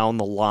and down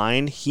the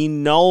line. He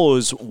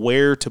knows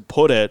where to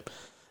put it,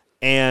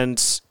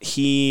 and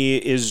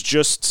he is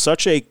just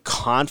such a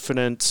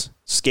confident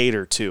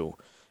skater too.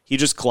 He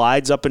just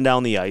glides up and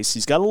down the ice.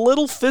 He's got a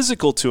little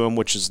physical to him,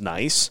 which is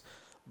nice,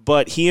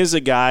 but he is a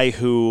guy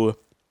who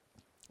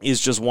is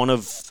just one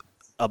of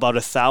about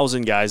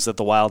 1,000 guys that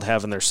the Wild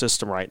have in their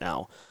system right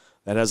now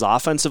that has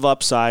offensive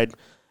upside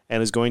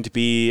and is going to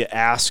be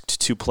asked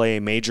to play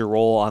a major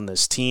role on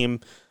this team.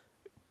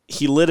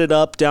 He lit it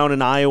up down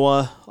in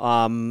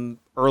Iowa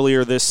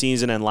earlier this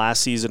season and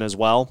last season as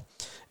well.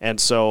 And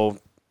so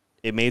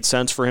it made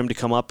sense for him to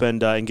come up and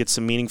get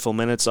some meaningful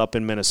minutes up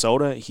in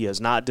Minnesota. He has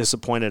not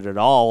disappointed at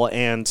all.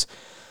 And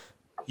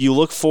you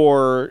look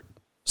for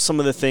some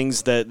of the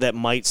things that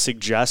might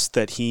suggest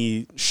that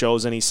he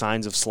shows any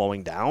signs of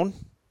slowing down.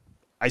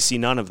 I see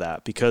none of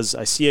that, because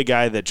I see a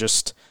guy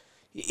that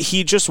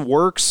he just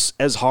works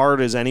as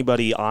hard as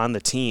anybody on the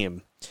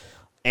team.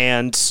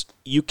 And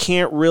you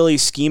can't really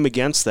scheme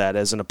against that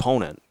as an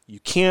opponent. You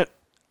can't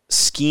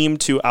scheme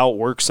to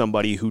outwork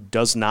somebody who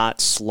does not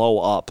slow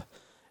up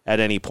at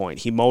any point.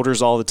 He motors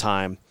all the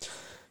time.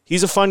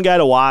 He's a fun guy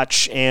to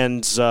watch,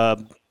 and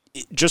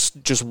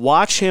just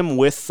watch him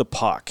with the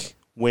puck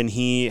when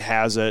he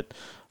has it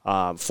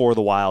for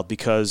the Wild,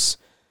 because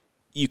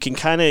you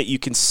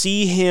can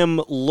see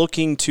him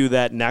looking to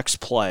that next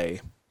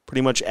play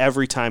pretty much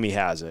every time he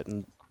has it.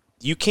 And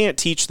you can't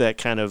teach that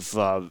kind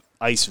of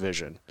ice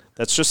vision.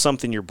 That's just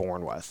something you're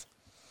born with.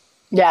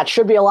 Yeah, it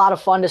should be a lot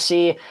of fun to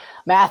see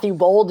Matthew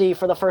Boldy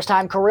for the first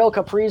time, Kirill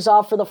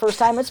Kaprizov for the first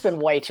time. It's been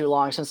way too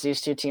long since these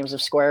two teams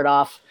have squared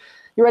off.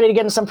 You ready to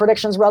get into some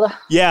predictions, brother?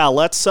 Yeah,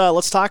 let's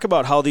talk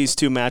about how these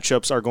two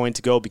matchups are going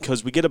to go,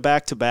 because we get a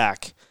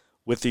back-to-back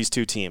with these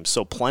two teams.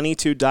 So plenty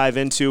to dive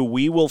into.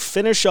 We will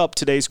finish up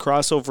today's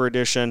crossover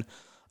edition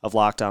of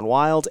Locked On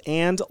Wild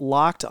and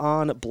Locked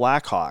On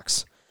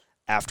Blackhawks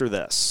after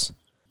this.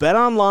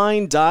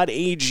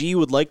 BetOnline.ag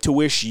would like to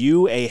wish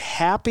you a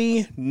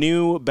happy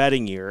new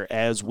betting year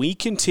as we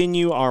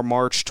continue our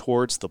march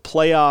towards the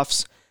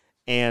playoffs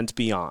and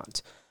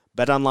beyond.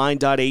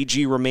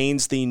 BetOnline.ag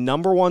remains the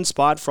number one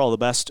spot for all the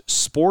best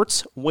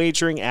sports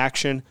wagering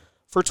action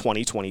for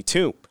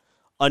 2022.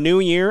 A new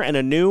year and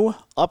a new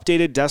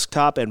updated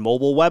desktop and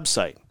mobile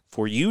website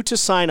for you to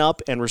sign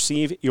up and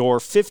receive your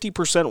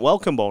 50%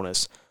 welcome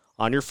bonus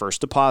on your first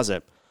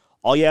deposit.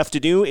 All you have to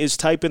do is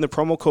type in the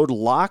promo code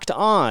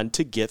LOCKEDON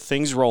to get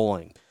things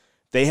rolling.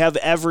 They have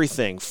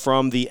everything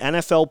from the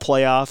NFL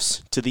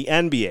playoffs to the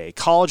NBA,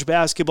 college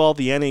basketball,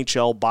 the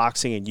NHL,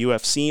 boxing, and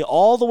UFC,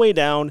 all the way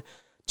down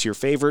to your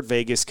favorite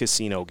Vegas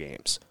casino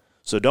games.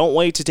 So don't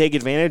wait to take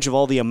advantage of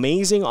all the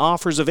amazing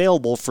offers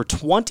available for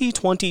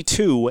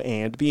 2022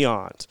 and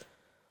beyond.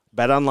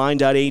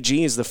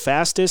 BetOnline.ag is the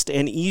fastest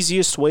and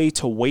easiest way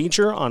to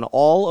wager on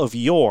all of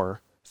your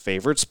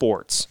favorite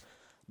sports.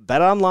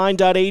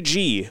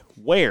 BetOnline.ag,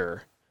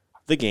 where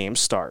the game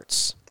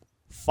starts.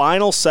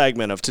 Final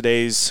segment of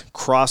today's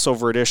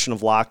crossover edition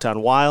of Locked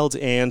On Wild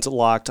and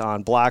Locked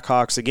On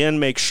Blackhawks. Again,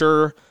 make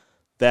sure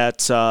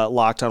that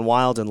Locked On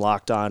Wild and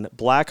Locked On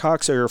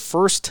Blackhawks are your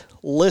first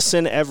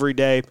listen every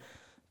day.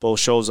 Both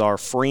shows are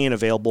free and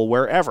available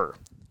wherever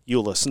you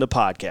listen to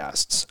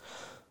podcasts.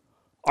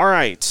 All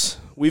right,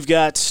 we've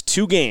got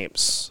two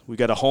games. We've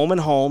got a home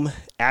and home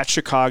at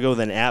Chicago,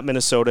 then at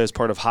Minnesota as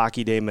part of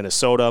Hockey Day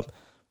Minnesota.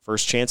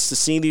 First chance to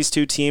see these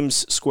two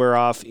teams square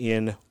off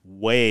in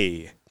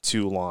way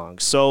too long.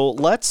 So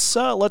let's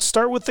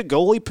start with the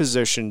goalie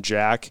position,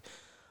 Jack.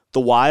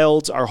 The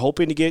Wild are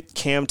hoping to get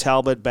Cam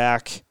Talbot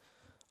back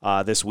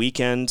this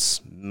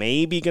weekend.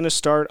 Maybe going to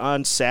start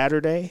on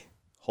Saturday,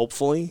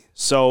 hopefully.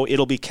 So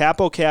it'll be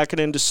Kaapo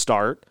Kähkönen to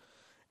start.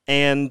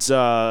 And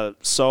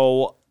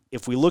so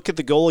if we look at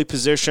the goalie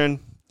position,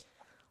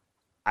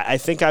 I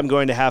think I'm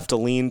going to have to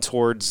lean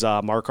towards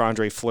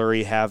Marc-Andre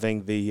Fleury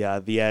having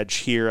the edge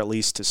here, at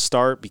least to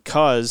start,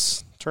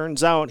 because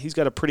turns out he's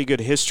got a pretty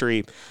good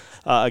history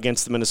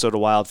against the Minnesota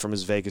Wild from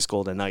his Vegas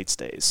Golden Knights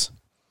days.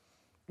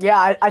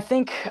 Yeah, I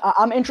think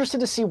I'm interested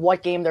to see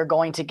what game they're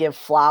going to give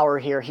Flower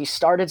here. He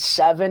started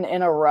 7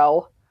 in a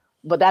row,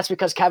 but that's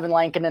because Kevin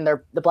Lankinen,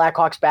 the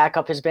Blackhawks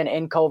backup, has been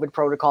in COVID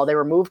protocol. They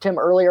removed him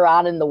earlier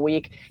on in the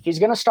week. He's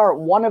going to start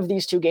one of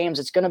these two games.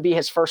 It's going to be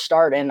his first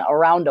start in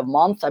around a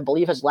month. I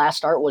believe his last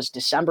start was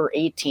December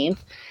 18th.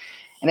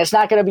 And it's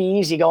not going to be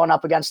easy going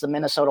up against the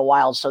Minnesota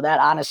Wild. So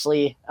that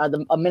honestly,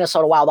 the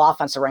Minnesota Wild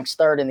offense ranks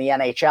third in the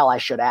NHL, I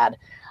should add.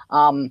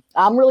 I'm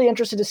really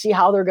interested to see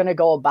how they're going to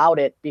go about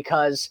it,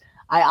 because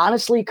I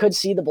honestly could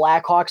see the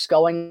Blackhawks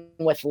going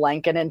with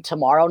Lankinen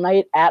tomorrow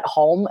night at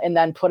home and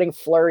then putting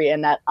Fleury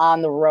in that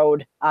on the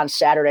road on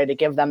Saturday to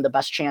give them the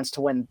best chance to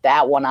win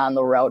that one on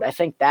the road. I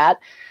think that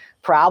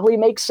probably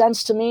makes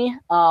sense to me.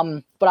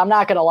 But I'm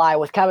not going to lie,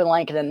 with Kevin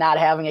Lankinen not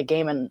having a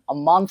game in a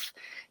month,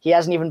 he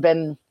hasn't even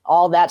been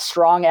all that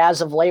strong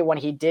as of late when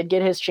he did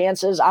get his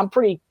chances. I'm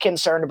pretty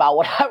concerned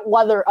about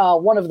whether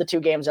one of the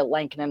two games that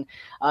Lankinen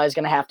is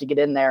going to have to get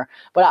in there.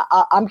 But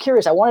I'm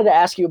curious. I wanted to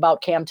ask you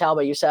about Cam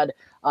Talbot. You said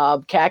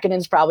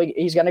Kähkönen's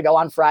he's going to go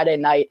on Friday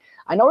night.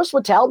 I noticed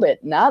with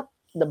Talbot, not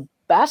the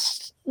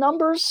best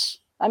numbers.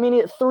 I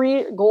mean,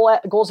 3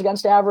 goals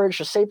against average,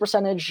 a save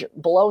percentage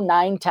below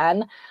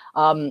 9-10.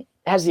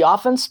 Has the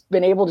offense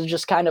been able to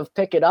just kind of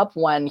pick it up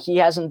when he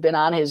hasn't been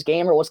on his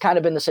game, or what's kind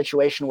of been the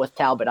situation with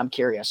Talbot? I'm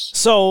curious.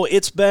 So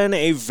it's been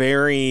a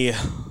very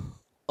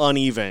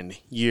uneven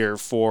year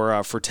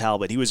for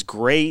Talbot. He was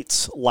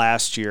great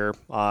last year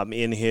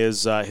in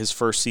his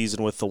first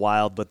season with the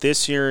Wild, but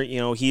this year,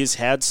 he has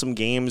had some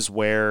games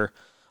where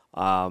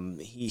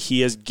he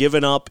has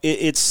given up.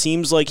 It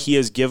seems like he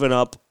has given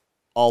up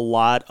a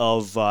lot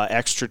of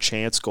extra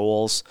chance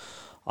goals.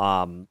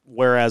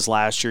 Whereas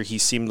last year he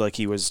seemed like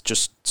he was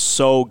just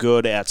so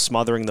good at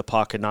smothering the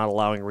puck and not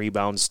allowing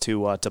rebounds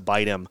to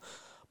bite him.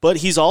 But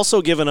he's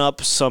also given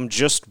up some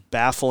just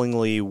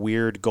bafflingly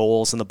weird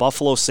goals. In the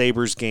Buffalo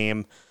Sabres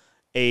game,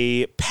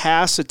 a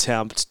pass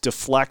attempt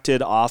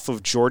deflected off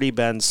of Jordy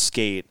Benn's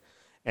skate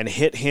and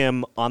hit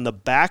him on the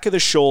back of the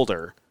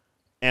shoulder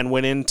and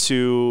went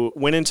into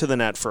the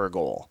net for a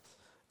goal.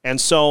 And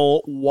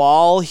so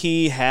while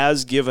he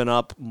has given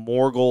up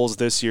more goals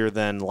this year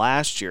than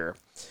last year,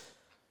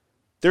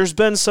 there's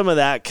been some of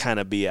that kind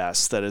of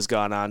BS that has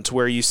gone on to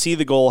where you see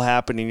the goal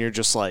happen and you're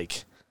just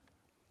like,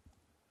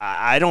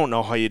 I don't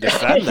know how you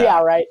defend that. Yeah,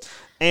 right.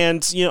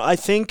 And, I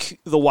think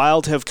the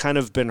Wild have kind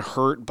of been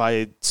hurt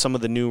by some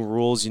of the new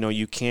rules.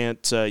 You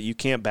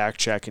can't back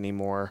check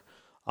anymore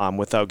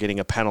without getting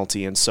a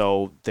penalty. And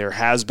so there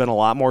has been a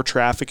lot more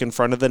traffic in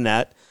front of the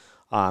net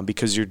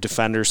because your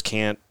defenders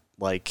can't,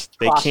 they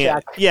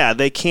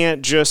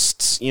can't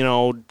just,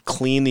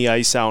 clean the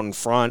ice out in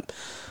front.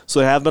 So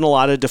there have been a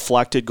lot of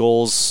deflected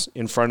goals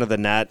in front of the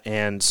net,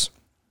 and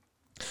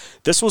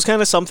this was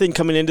kind of something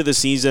coming into the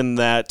season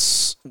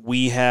that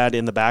we had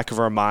in the back of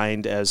our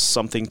mind as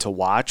something to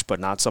watch, but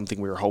not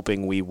something we were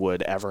hoping we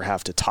would ever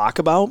have to talk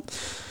about,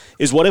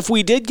 is what if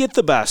we did get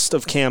the best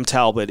of Cam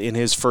Talbot in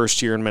his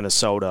first year in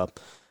Minnesota,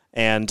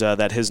 and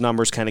that his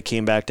numbers kind of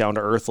came back down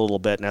to earth a little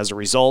bit. And as a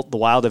result, the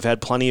Wild have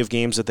had plenty of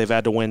games that they've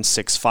had to win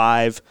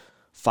 6-5,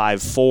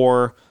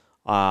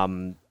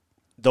 5-4,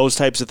 those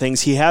types of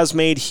things. He has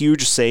made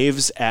huge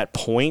saves at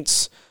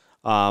points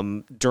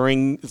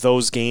during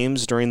those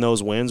games, during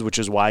those wins, which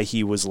is why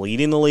he was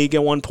leading the league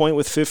at one point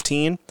with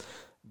 15.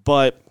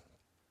 But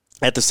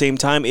at the same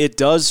time, it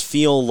does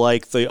feel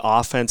like the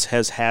offense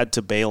has had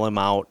to bail him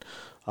out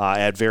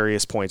at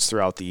various points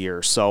throughout the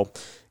year. So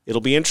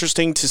it'll be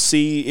interesting to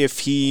see if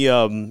he,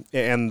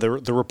 and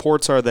the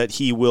reports are that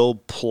he will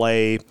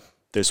play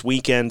this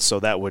weekend, so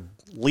that would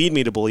lead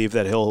me to believe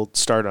that he'll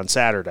start on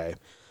Saturday.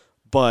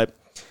 But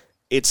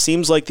it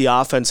seems like the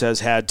offense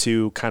has had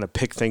to kind of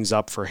pick things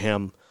up for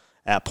him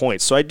at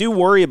points. So I do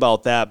worry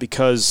about that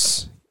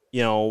because,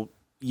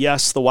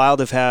 yes, the Wild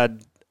have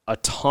had a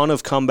ton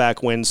of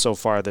comeback wins so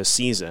far this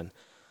season.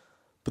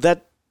 But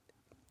that,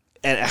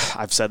 and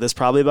I've said this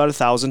probably about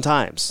 1,000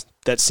 times,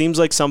 that seems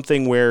like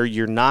something where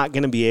you're not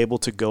going to be able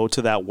to go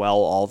to that well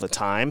all the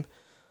time.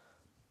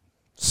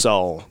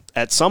 So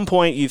at some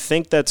point you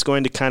think that's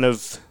going to kind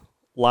of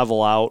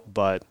level out,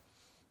 but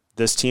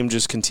this team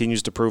just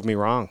continues to prove me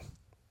wrong.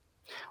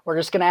 We're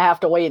just going to have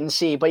to wait and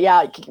see. But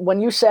yeah,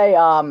 when you say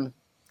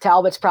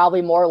Talbot's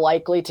probably more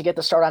likely to get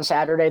the start on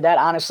Saturday, that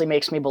honestly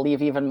makes me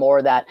believe even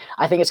more that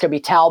I think it's going to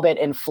be Talbot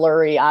and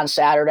Fleury on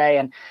Saturday,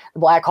 and the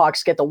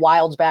Blackhawks get the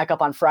Wilds back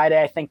up on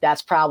Friday. I think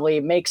that's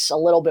probably makes a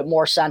little bit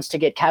more sense to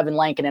get Kevin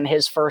Lankin in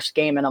his first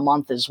game in a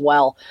month as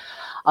well.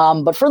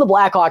 But for the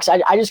Blackhawks,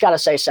 I just got to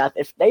say, Seth,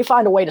 if they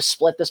find a way to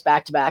split this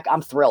back-to-back,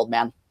 I'm thrilled,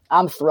 man.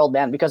 I'm thrilled,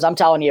 man, because I'm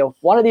telling you,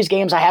 one of these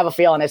games I have a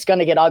feeling it's going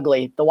to get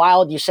ugly. The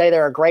Wild, you say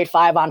they're a great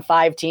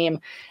 5-on-5 team.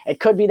 It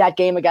could be that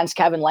game against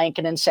Kevin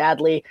Lankinen,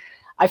 sadly.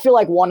 I feel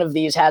like one of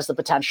these has the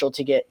potential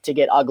to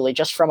get ugly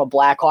just from a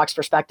Blackhawks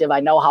perspective. I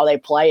know how they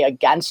play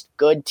against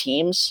good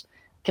teams.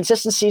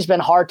 Consistency's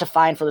been hard to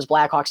find for this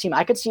Blackhawks team.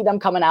 I could see them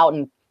coming out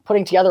and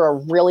putting together a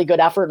really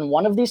good effort in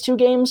one of these two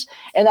games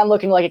and then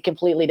looking like a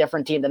completely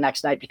different team the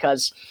next night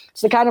because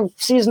it's the kind of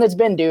season it's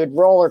been, dude.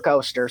 Roller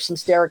coaster.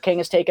 Since Derek King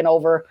has taken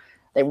over,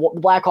 the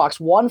Blackhawks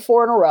won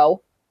 4 in a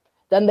row.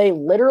 Then they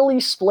literally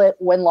split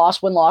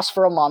win-loss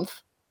for a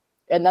month.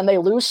 And then they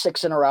lose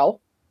 6 in a row.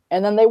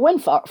 And then they win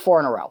 4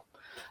 in a row.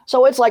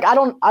 So it's like,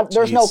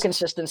 there's no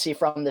consistency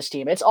from this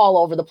team. It's all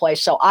over the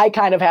place. So I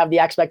kind of have the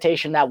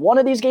expectation that one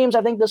of these games,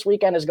 I think this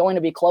weekend, is going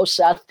to be close,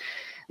 Seth.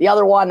 The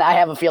other one, I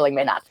have a feeling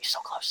may not be so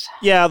close.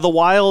 Yeah, the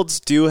Wilds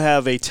do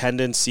have a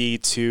tendency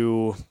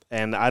to,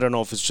 and I don't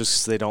know if it's just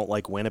because they don't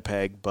like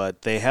Winnipeg,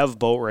 but they have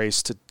boat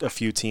raced a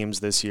few teams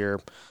this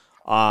year.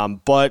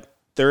 But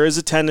there is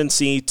a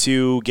tendency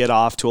to get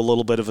off to a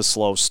little bit of a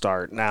slow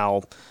start.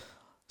 Now,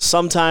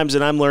 sometimes,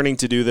 and I'm learning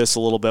to do this a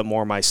little bit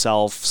more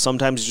myself,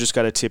 sometimes you just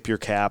got to tip your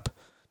cap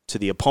to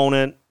the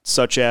opponent,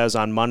 such as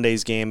on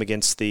Monday's game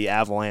against the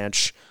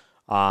Avalanche.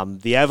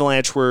 The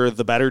Avalanche were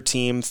the better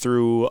team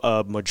through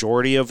a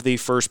majority of the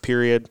first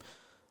period,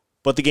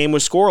 but the game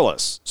was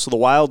scoreless. So the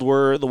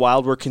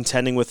Wild were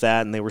contending with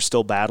that, and they were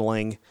still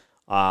battling.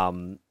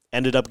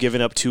 Ended up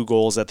giving up 2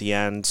 goals at the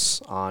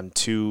end on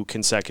 2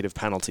 consecutive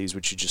penalties,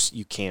 which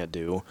you can't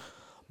do.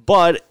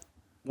 But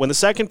when the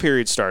second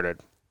period started,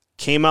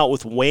 came out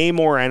with way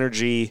more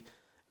energy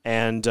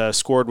and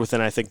scored within,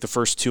 I think, the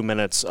first 2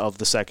 minutes of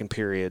the second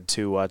period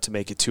to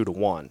make it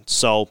 2-1.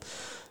 So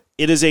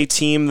it is a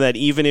team that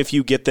even if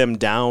you get them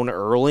down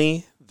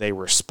early, they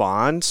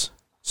respond.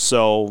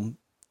 So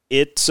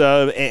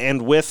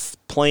and with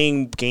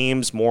playing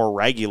games more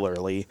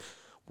regularly,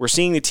 we're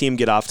seeing the team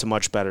get off to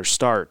much better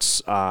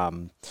starts.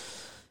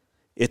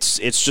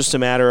 It's just a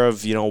matter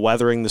of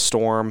weathering the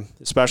storm,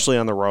 especially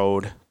on the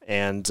road,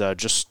 and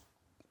just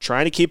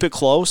trying to keep it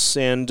close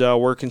and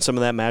working some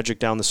of that magic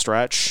down the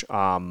stretch.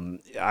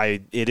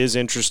 It is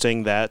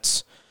interesting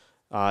that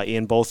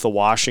in both the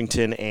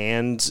Washington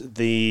and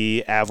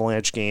the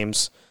Avalanche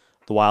games,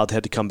 the Wild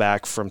had to come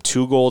back from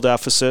 2-goal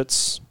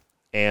deficits,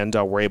 and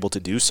were able to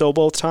do so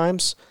both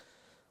times.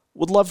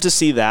 Would love to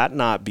see that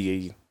not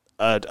be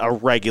a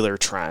regular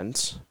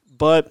trend,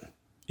 but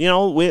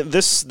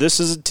this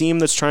is a team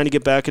that's trying to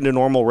get back into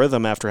normal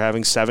rhythm after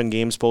having 7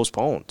 games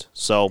postponed.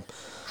 So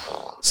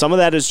some of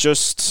that is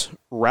just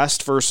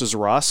rest versus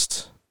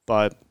rust,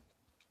 but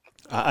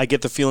I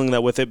get the feeling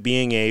that with it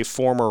being a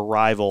former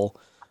rival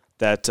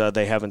that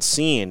they haven't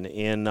seen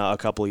in a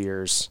couple of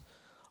years,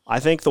 I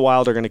think the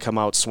Wild are going to come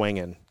out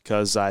swinging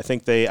because I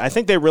think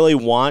they really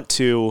want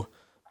to.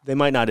 They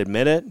might not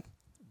admit it,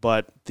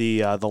 but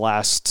the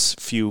last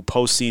few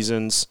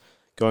postseasons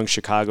going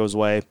Chicago's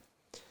way,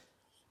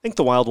 I think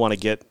the Wild want to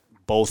get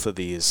both of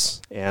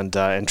these and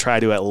try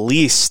to at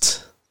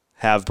least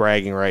have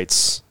bragging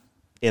rights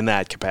in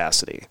that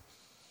capacity.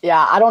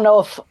 Yeah, I don't know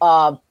if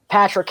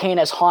Patrick Kane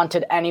has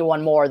haunted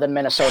anyone more than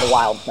Minnesota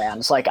Wild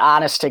fans, like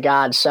honest to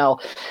God. So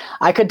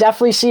I could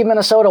definitely see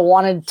Minnesota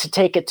wanted to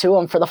take it to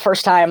him for the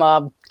first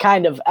time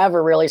kind of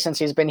ever really since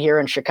he's been here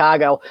in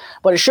Chicago.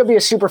 But it should be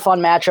a super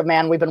fun matchup,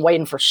 man. We've been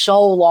waiting for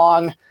so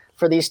long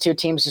for these two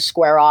teams to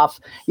square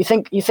off. You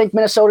think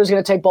Minnesota's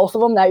going to take both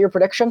of them? That your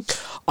prediction?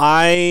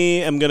 I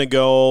am going to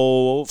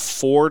go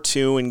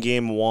 4-2 in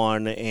game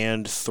 1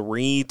 and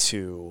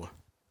 3-2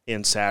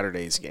 in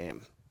Saturday's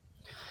game.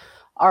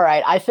 All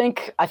right. I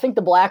think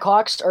the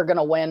Blackhawks are going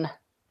to win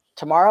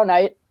tomorrow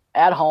night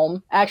at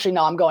home. Actually,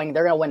 no, they're going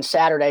to win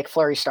Saturday,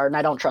 Fleury start, and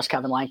I don't trust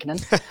Kevin Lankinen.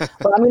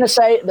 But I'm going to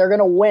say they're going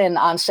to win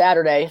on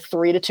Saturday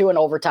 3-2 in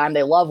overtime.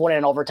 They love winning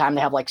in overtime.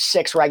 They have like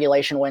 6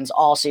 regulation wins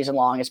all season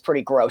long. It's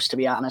pretty gross, to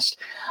be honest.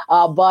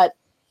 But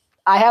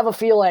I have a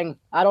feeling,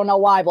 I don't know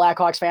why,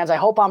 Blackhawks fans, I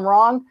hope I'm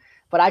wrong,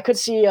 but I could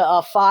see a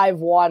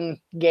 5-1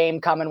 game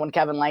coming when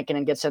Kevin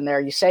Lankinen gets in there.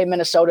 You say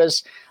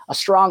Minnesota's a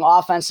strong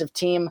offensive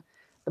team.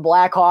 The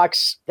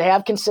Blackhawks, they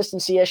have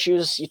consistency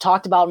issues. You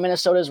talked about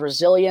Minnesota's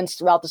resilience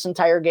throughout this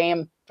entire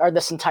game, or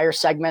this entire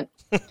segment.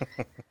 The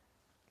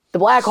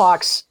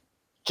Blackhawks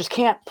just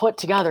can't put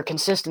together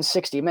consistent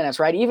 60 minutes,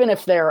 right? Even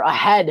if they're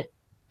ahead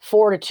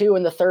 4-2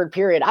 in the third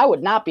period, I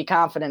would not be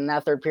confident in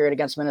that third period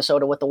against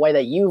Minnesota with the way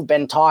that you've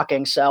been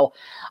talking. So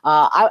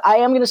I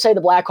am going to say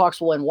the Blackhawks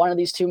will win one of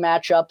these two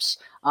matchups.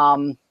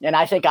 And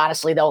I think,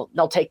 honestly,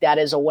 they'll take that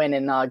as a win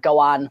and go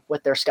on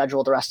with their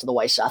schedule the rest of the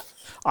way, Seth.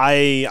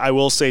 I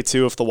will say,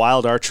 too, if the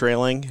Wild are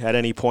trailing at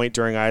any point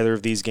during either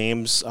of these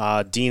games,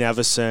 Dean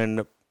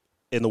Evison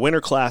in the Winter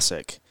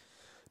Classic,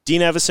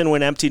 Dean Evison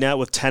went empty net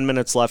with 10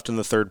 minutes left in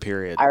the third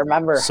period. I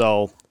remember.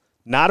 So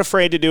not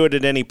afraid to do it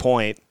at any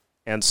point.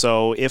 And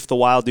so if the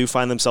Wild do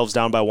find themselves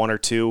down by 1 or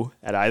 2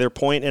 at either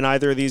point in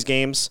either of these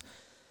games,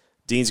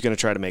 Dean's going to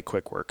try to make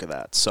quick work of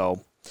that.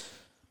 So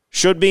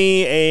should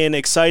be an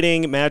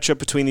exciting matchup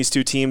between these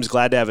two teams.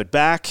 Glad to have it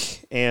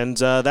back. And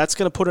that's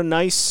going to put a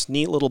nice,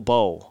 neat little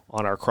bow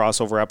on our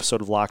crossover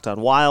episode of Locked on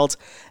Wild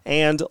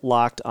and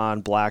Locked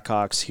on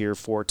Blackhawks here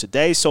for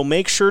today. So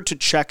make sure to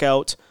check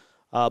out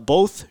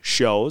both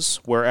shows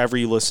wherever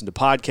you listen to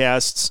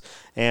podcasts.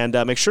 And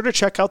make sure to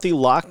check out the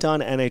Locked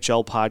on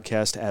NHL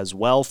podcast as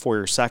well for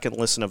your second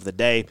listen of the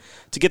day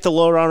to get the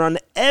lowdown on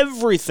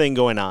everything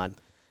going on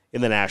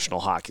in the National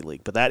Hockey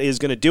League. But that is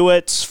going to do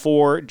it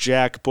for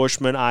Jack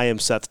Bushman. I am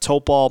Seth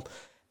Topol.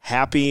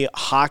 Happy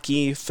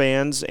hockey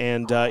fans,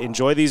 and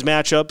enjoy these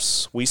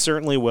matchups. We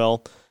certainly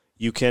will.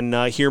 You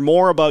can hear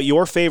more about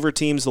your favorite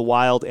teams, the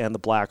Wild and the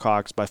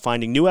Blackhawks, by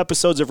finding new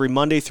episodes every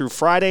Monday through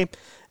Friday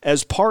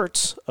as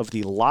part of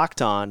the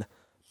Locked On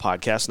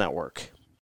Podcast Network.